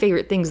is one of my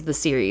favorite things of the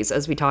series,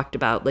 as we talked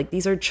about. Like,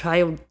 these are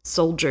child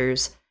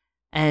soldiers,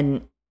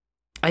 and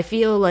I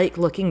feel like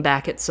looking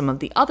back at some of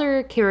the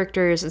other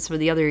characters and some of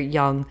the other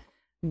young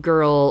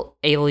girl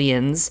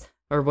aliens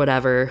or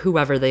whatever,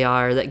 whoever they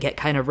are, that get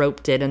kind of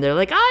roped in and they're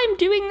like, I'm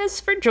doing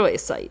this for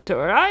Joysight,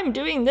 or I'm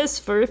doing this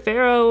for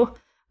Pharaoh,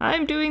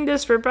 I'm doing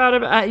this for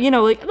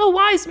like, the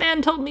wise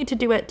man told me to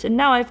do it, and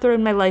now I've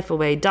thrown my life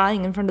away,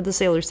 dying in front of the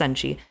Sailor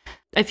Senshi.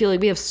 I feel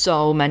like we have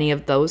so many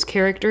of those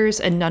characters,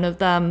 and none of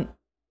them,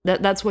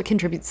 that's what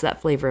contributes to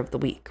that flavor of the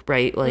week,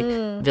 right? Like,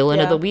 villain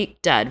of the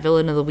week, dead,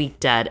 villain of the week,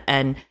 dead,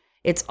 and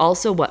it's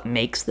also what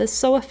makes this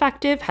so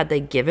effective. Had they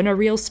given a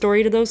real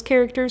story to those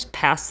characters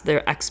past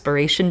their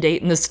expiration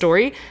date in the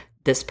story,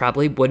 this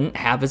probably wouldn't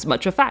have as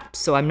much effect.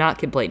 So I'm not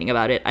complaining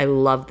about it. I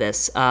love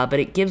this,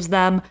 but it gives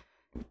them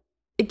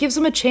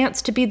a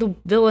chance to be the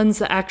villains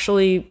that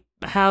actually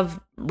have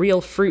real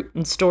fruit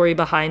and story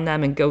behind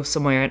them and go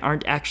somewhere and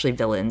aren't actually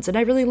villains. And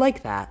I really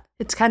like that.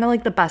 It's kind of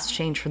like the best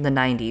change from the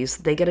 90s.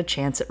 They get a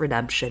chance at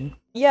redemption.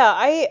 Yeah,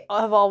 I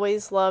have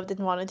always loved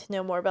and wanted to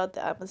know more about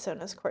the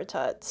Amazonas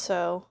Quartet,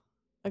 so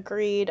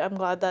agreed. I'm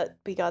glad that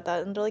we got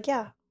that. And they're like,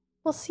 yeah,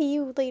 we'll see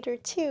you later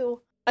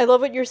too. I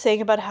love what you're saying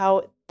about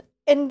how,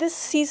 and this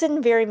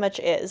season very much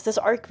is, this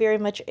arc very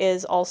much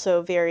is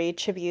also very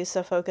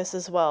Chibiusa focused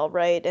as well,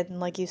 right?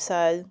 And like you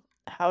said,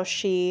 how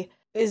she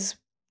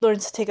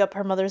learns to take up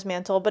her mother's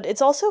mantle, but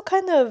it's also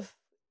kind of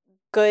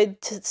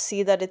good to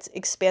see that it's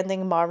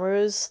expanding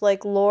Mamoru's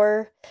like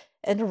lore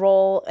and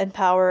role and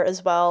power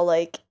as well.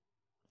 Like,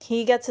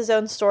 he gets his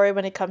own story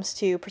when it comes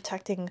to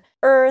protecting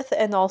Earth,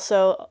 and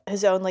also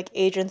his own like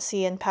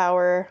agency and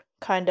power,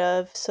 kind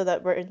of, so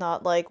that we're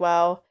not like,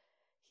 wow,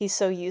 he's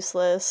so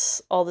useless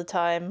all the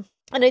time.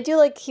 And I do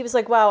like, he was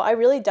like, wow, I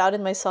really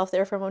doubted myself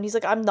there for a moment. He's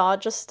like, I'm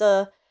not just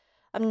a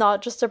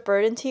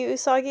burden to you,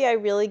 Usagi. I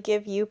really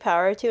give you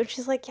power too. And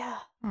she's like, yeah.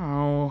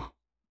 Oh,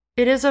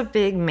 it is a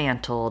big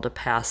mantle to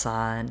pass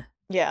on.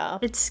 Yeah.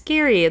 It's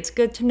scary. It's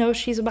good to know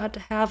she's about to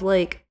have,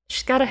 like,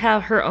 she's got to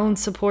have her own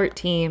support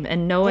team,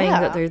 and knowing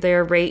that they're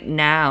there right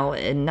now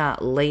and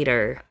not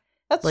later.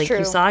 That's like, true.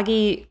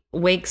 Usagi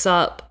wakes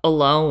up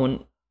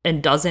alone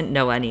and doesn't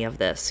know any of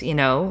this, you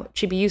know?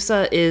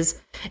 Chibiusa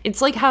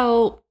it's like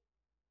how,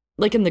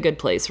 like in The Good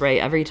Place,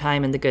 right? Every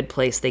time in The Good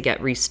Place they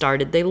get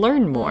restarted, they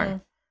learn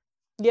more.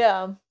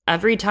 Yeah.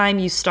 Every time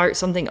you start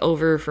something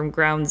over from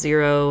ground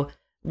zero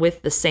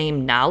with the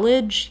same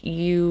knowledge,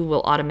 you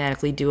will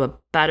automatically do a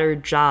better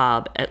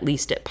job, at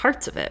least at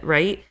parts of it,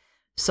 right?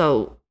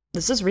 So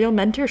this is real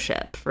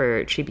mentorship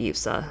for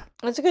Chibiusa.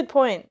 That's a good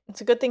point.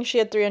 It's a good thing she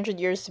had 300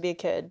 years to be a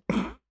kid.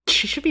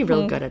 She should be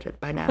real good at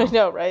it by now. I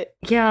know, right?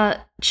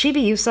 Yeah,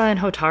 Chibiusa and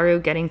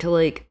Hotaru getting to,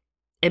 like,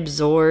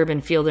 absorb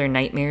and feel their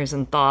nightmares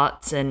and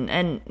thoughts,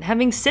 and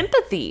having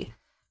sympathy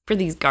for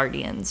these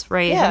guardians,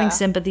 right? Yeah. Having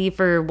sympathy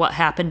for what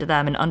happened to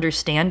them and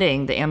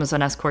understanding the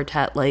Amazon S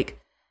Quartet, like,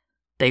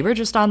 they were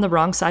just on the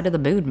wrong side of the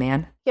moon,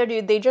 man. Yeah,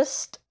 dude,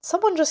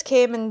 someone just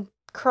came and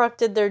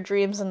corrected their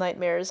dreams and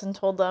nightmares and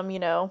told them, you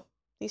know,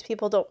 these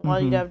people don't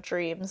want you to have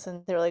dreams.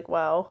 And they're like,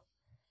 wow,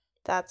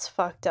 that's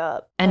fucked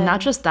up. And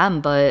not just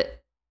them,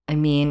 but, I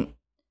mean,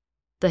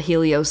 the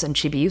Helios and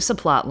Chibiusa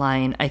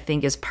plotline, I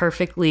think is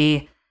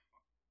perfectly...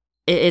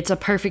 It's a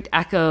perfect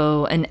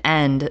echo and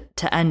end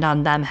to end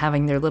on them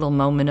having their little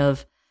moment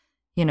of,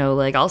 you know,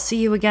 like, I'll see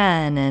you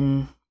again,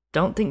 and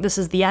don't think this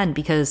is the end,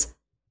 because,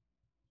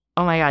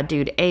 oh my god,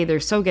 dude, A, they're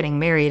so getting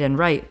married, and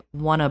right,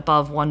 one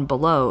above, one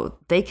below,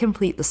 they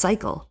complete the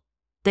cycle.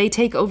 They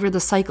take over the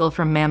cycle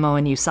from Mamo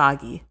and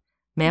Usagi.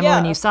 Mamo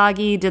and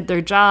Usagi did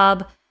their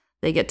job.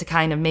 They get to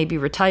kind of maybe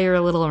retire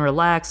a little and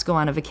relax, go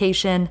on a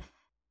vacation.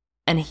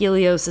 And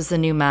Helios is the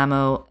new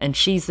Mamo, and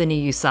she's the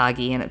new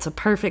Usagi, and it's a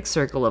perfect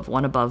circle of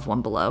one above,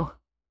 one below.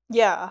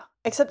 Yeah,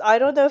 except I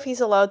don't know if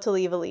he's allowed to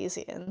leave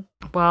Elysian.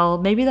 Well,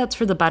 maybe that's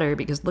for the better,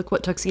 because look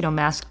what Tuxedo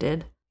Mask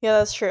did. Yeah,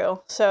 that's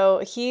true. So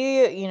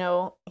he, you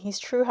know, he's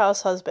true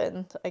house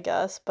husband, I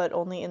guess, but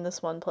only in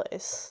this one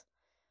place.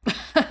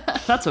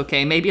 That's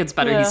okay. Maybe it's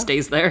better he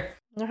stays there.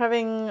 They're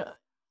having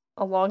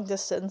a long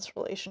distance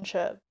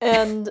relationship,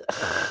 and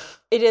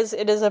it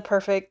is a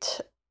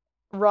perfect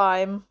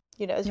rhyme,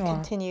 you know, as you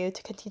continue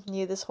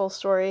this whole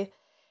story.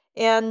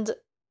 And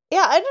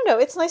yeah, I don't know,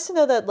 it's nice to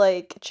know that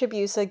like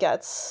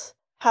Chibiusa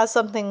has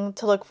something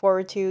to look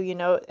forward to, you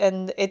know,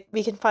 and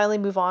we can finally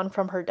move on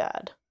from her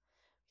dad.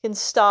 We can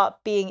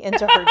stop being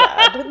into her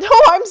dad. No,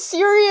 I'm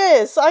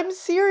serious.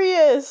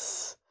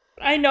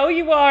 I know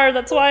you are.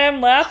 That's why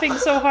I'm laughing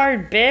so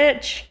hard,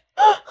 bitch.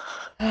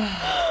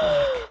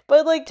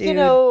 But like, dude, you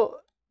know,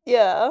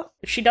 yeah.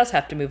 She does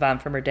have to move on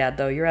from her dad,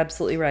 though. You're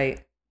absolutely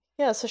right.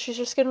 Yeah, so she's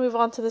just gonna move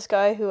on to this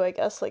guy who I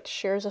guess like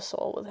shares a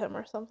soul with him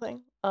or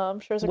something.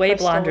 Shares a way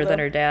blonder than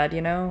her dad,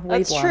 you know. Way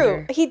That's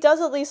blonder. True. He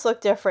does at least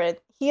look different.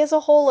 He has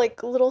a whole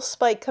like little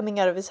spike coming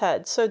out of his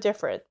head. So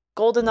different.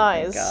 Golden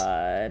eyes. Oh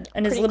my god.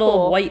 And his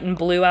little white and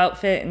blue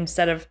outfit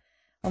instead of.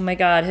 Oh my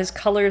god, his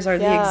colors are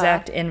the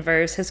exact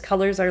inverse. His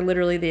colors are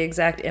literally the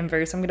exact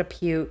inverse. I'm gonna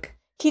puke.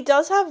 He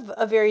does have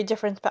a very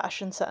different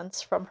fashion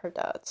sense from her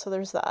dad, so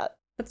there's that.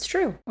 That's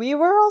true. We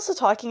were also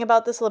talking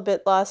about this a little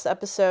bit last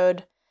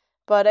episode,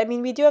 but I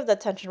mean, we do have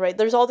that tension, right?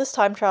 There's all this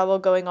time travel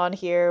going on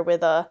here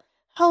with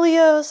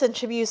Helios and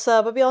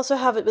Chibiusa, but we also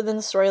have it within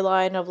the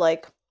storyline of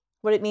like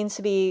what it means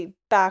to be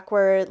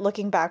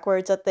looking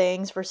backwards at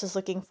things versus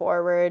looking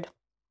forward.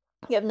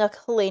 You have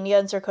Nehelenia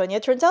and Zirconia.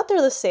 It turns out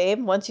they're the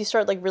same. Once you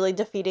start like really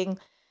defeating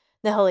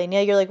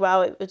Nehelenia, you're like,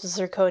 wow, it was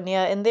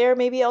Zirconia in there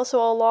maybe also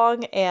all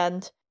along,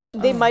 and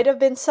they might have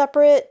been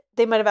separate.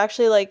 They might have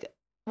actually like,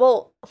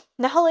 well,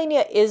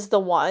 Nehelenia is the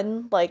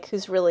one like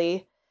who's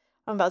really,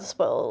 I'm about to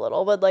spoil a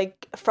little, but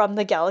like from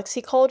the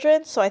Galaxy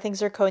Cauldron, so I think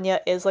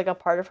Zirconia is like a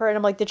part of her, and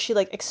I'm like, did she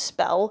like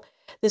expel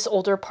this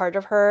older part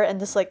of her,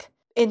 and this like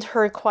in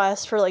her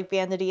quest for like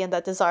vanity and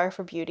that desire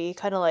for beauty,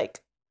 kind of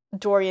like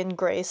Dorian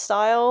Gray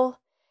style.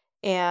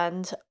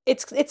 And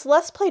it's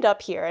less played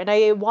up here, and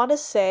I want to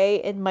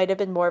say it might have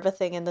been more of a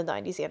thing in the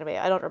 90s anime.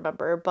 I don't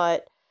remember,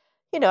 but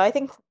you know, I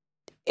think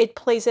it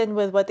plays in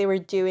with what they were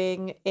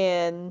doing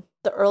in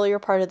the earlier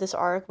part of this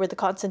arc, where the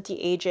constant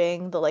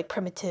de-aging, the like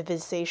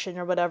primitivization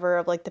or whatever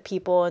of like the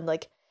people, and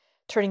like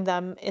turning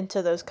them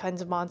into those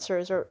kinds of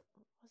monsters, or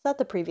was that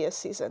the previous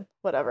season?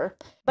 Whatever.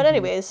 But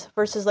anyways,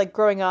 versus like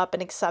growing up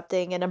and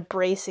accepting and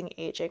embracing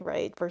aging,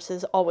 right?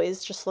 Versus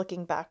always just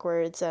looking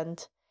backwards.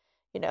 And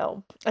you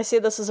know, I say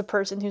this as a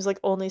person who's like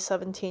only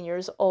 17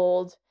 years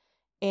old,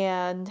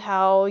 and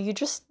how you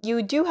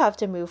do have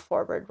to move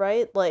forward,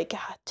 right? Like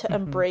to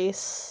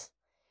embrace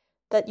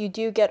that you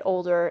do get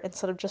older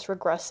instead of just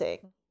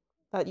regressing,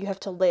 that you have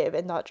to live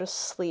and not just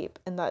sleep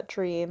in that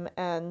dream.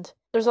 And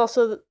there's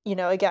also, you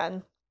know,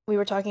 again, we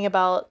were talking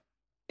about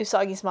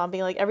Usagi's mom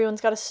being like, everyone's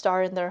got a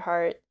star in their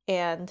heart.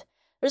 And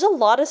there's a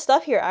lot of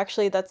stuff here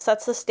actually that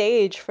sets the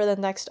stage for the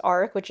next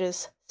arc, which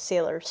is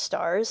Sailor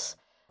Stars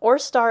or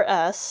Star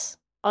S.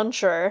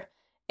 Unsure.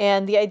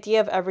 And the idea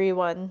of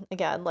everyone,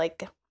 again,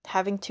 like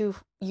having to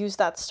use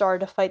that star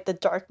to fight the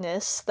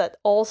darkness that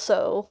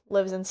also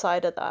lives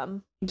inside of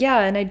them. Yeah,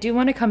 and I do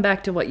want to come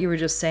back to what you were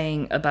just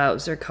saying about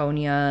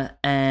Zirconia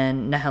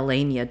and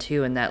Nehelenia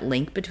too, and that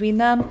link between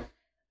them,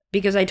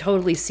 because I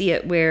totally see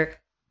it where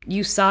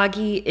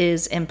Usagi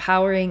is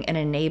empowering and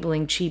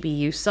enabling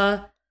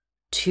Chibiusa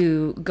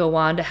to go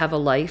on to have a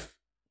life,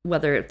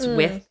 whether it's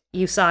with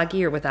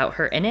Usagi or without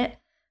her in it.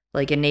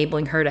 Like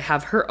enabling her to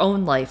have her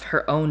own life,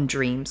 her own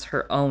dreams,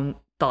 her own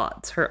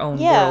thoughts, her own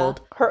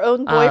world. Her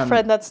own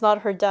boyfriend that's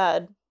not her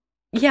dad.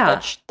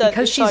 Yeah,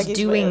 because she's Usagi's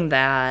doing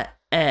that,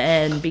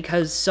 and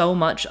because so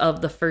much of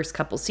the first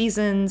couple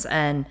seasons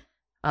and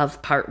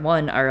of part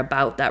 1 are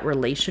about that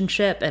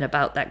relationship and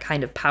about that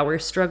kind of power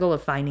struggle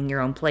of finding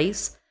your own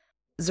place,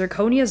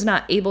 Zirconia is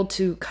not able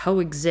to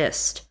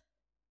coexist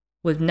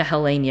with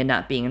Nehelenia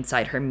not being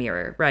inside her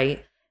mirror,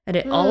 right? And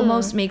it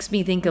almost makes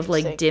me think of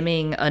like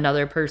dimming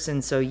another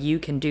person so you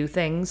can do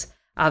things.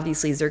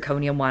 Obviously,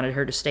 Zirconia wanted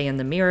her to stay in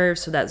the mirror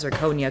so that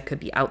Zirconia could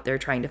be out there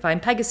trying to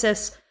find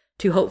Pegasus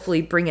to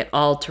hopefully bring it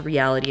all to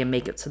reality and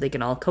make it so they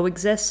can all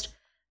coexist.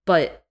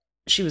 But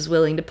she was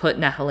willing to put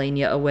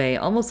Nehelenia away,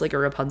 almost like a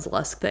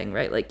Rapunzel-esque thing,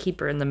 right? Like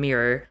keep her in the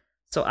mirror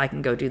so I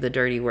can go do the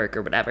dirty work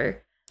or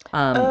whatever.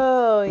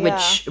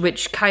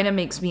 Which kind of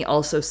makes me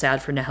also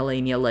sad for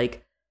Nehelenia.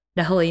 Like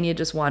Nehelenia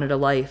just wanted a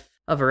life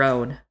of her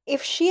own.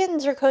 If she and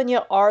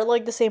Zirconia are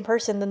like the same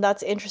person, then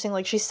that's interesting.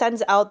 Like she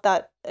sends out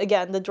that,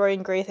 again, the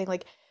Dorian Gray thing,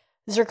 like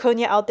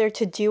Zirconia out there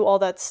to do all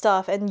that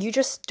stuff, and you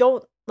just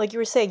don't, like you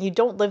were saying, you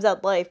don't live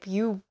that life.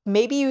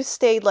 Maybe you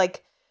stayed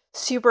like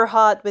super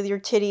hot with your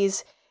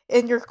titties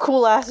in your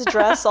cool ass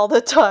dress all the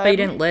time. But you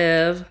didn't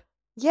live.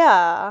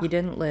 Yeah. You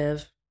didn't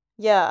live.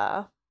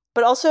 Yeah.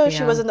 But also she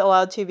Yeah. wasn't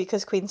allowed to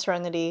because Queen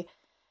Serenity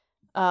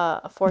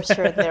forced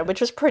her in there, which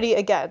was pretty,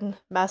 again,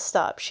 messed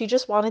up. She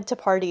just wanted to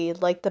party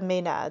like the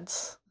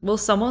Maenads. Will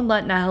someone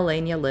let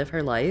Nahelania live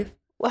her life?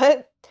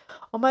 What?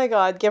 Oh my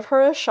god, give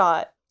her a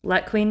shot.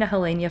 Let Queen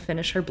Nahelania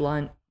finish her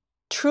blunt.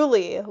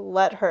 Truly,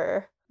 let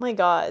her. Oh my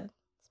god,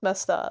 it's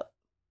messed up.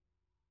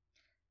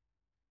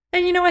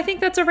 And I think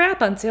that's a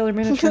wrap on Sailor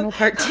Moon Eternal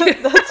Part 2.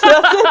 That's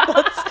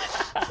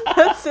it.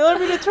 That's Sailor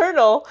Moon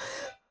Eternal.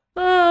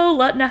 Oh,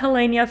 let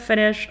Nahelania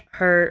finish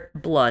her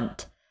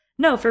blunt.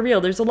 No, for real,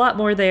 there's a lot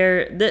more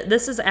there.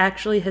 This is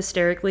actually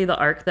hysterically the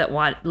arc that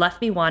left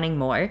me wanting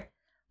more.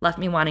 Left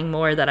me wanting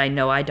more that I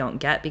know I don't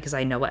get because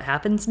I know what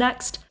happens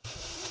next.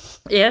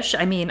 Ish.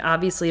 I mean,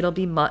 obviously it'll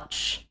be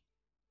much.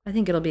 I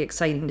think it'll be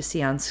exciting to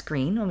see on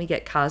screen when we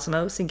get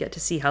Cosmos and get to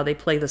see how they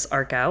play this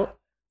arc out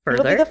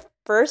further. It'll be the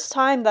first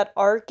time that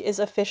arc is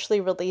officially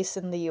released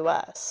in the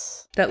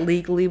US. That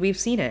legally we've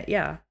seen it,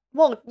 yeah.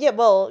 Well,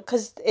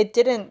 because they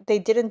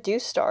didn't do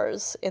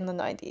stars in the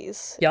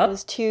 90s. Yep. It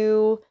was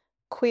too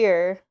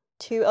queer,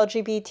 too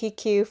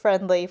LGBTQ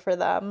friendly for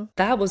them.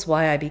 That was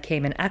why I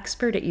became an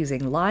expert at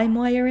using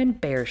LimeWire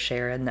and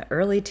BearShare in the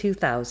early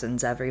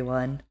 2000s,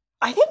 everyone.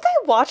 I think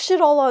I watched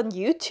it all on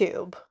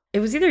YouTube. It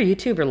was either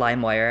YouTube or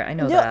LimeWire, I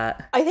know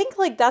that. I think,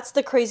 like, that's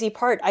the crazy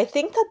part. I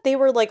think that they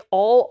were, like,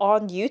 all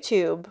on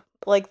YouTube.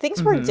 Like,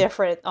 things were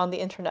different on the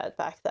internet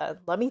back then,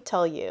 let me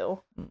tell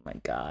you. Oh my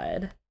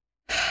god.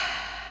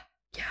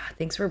 Yeah,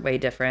 things were way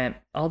different.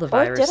 All the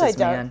viruses,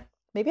 man.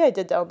 Maybe I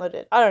did download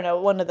it. I don't know,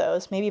 one of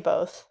those. Maybe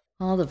both.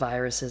 All the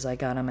viruses I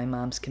got on my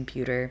mom's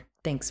computer.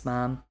 Thanks,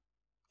 Mom.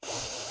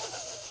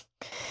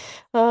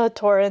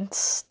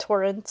 Torrents.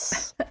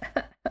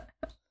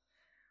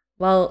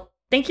 Well,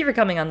 thank you for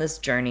coming on this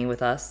journey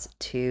with us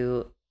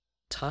to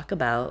talk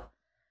about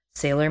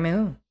Sailor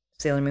Moon.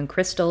 Sailor Moon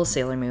Crystal,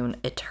 Sailor Moon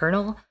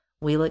Eternal.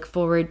 We look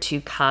forward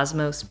to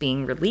Cosmos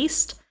being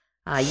released.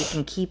 You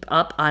can keep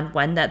up on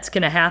when that's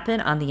going to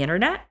happen on the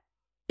internet.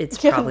 It's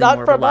probably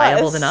more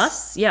reliable than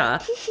us.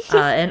 Yeah.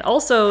 And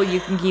also, you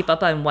can keep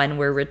up on when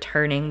we're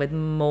returning with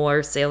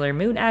more Sailor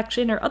Moon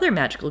action or other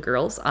magical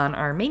girls on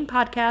our main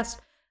podcast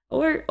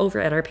or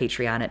over at our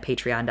Patreon at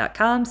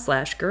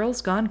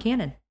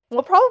patreon.com/girlsgonecanon.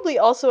 We'll probably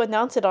also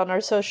announce it on our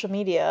social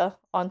media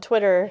on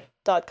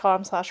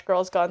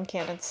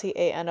twitter.com/girlsgonecanon,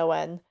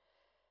 CANON.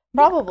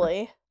 Probably.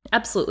 Yeah,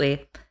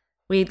 absolutely.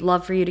 We'd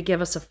love for you to give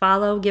us a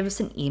follow, give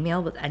us an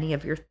email with any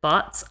of your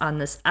thoughts on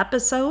this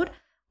episode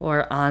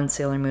or on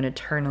Sailor Moon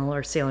Eternal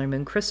or Sailor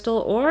Moon Crystal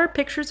or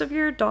pictures of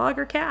your dog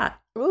or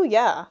cat. Ooh,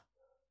 yeah.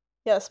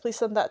 Yes, please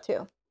send that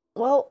too.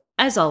 Well,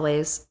 as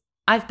always,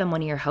 I've been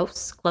one of your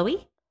hosts,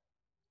 Chloe.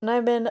 And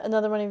I've been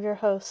another one of your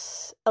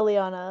hosts,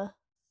 Eliana.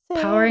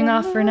 Powering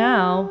off for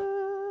now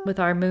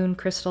with our Moon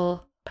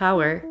Crystal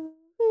power.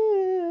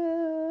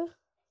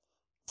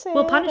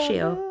 We'll punish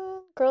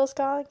you. Girls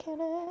Gone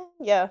Canon.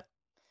 Yeah.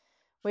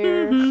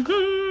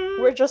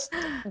 We're just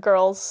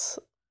girls.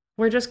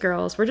 We're just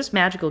girls. We're just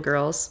magical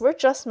girls. We're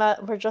just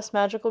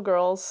magical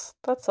girls.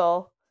 That's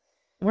all.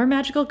 We're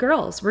magical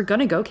girls. We're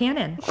gonna go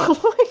canon. Oh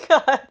my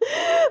god.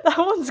 That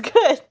one's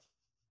good.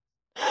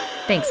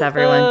 Thanks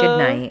everyone. Good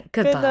night.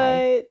 Goodbye. Good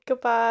night.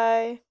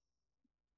 Goodbye.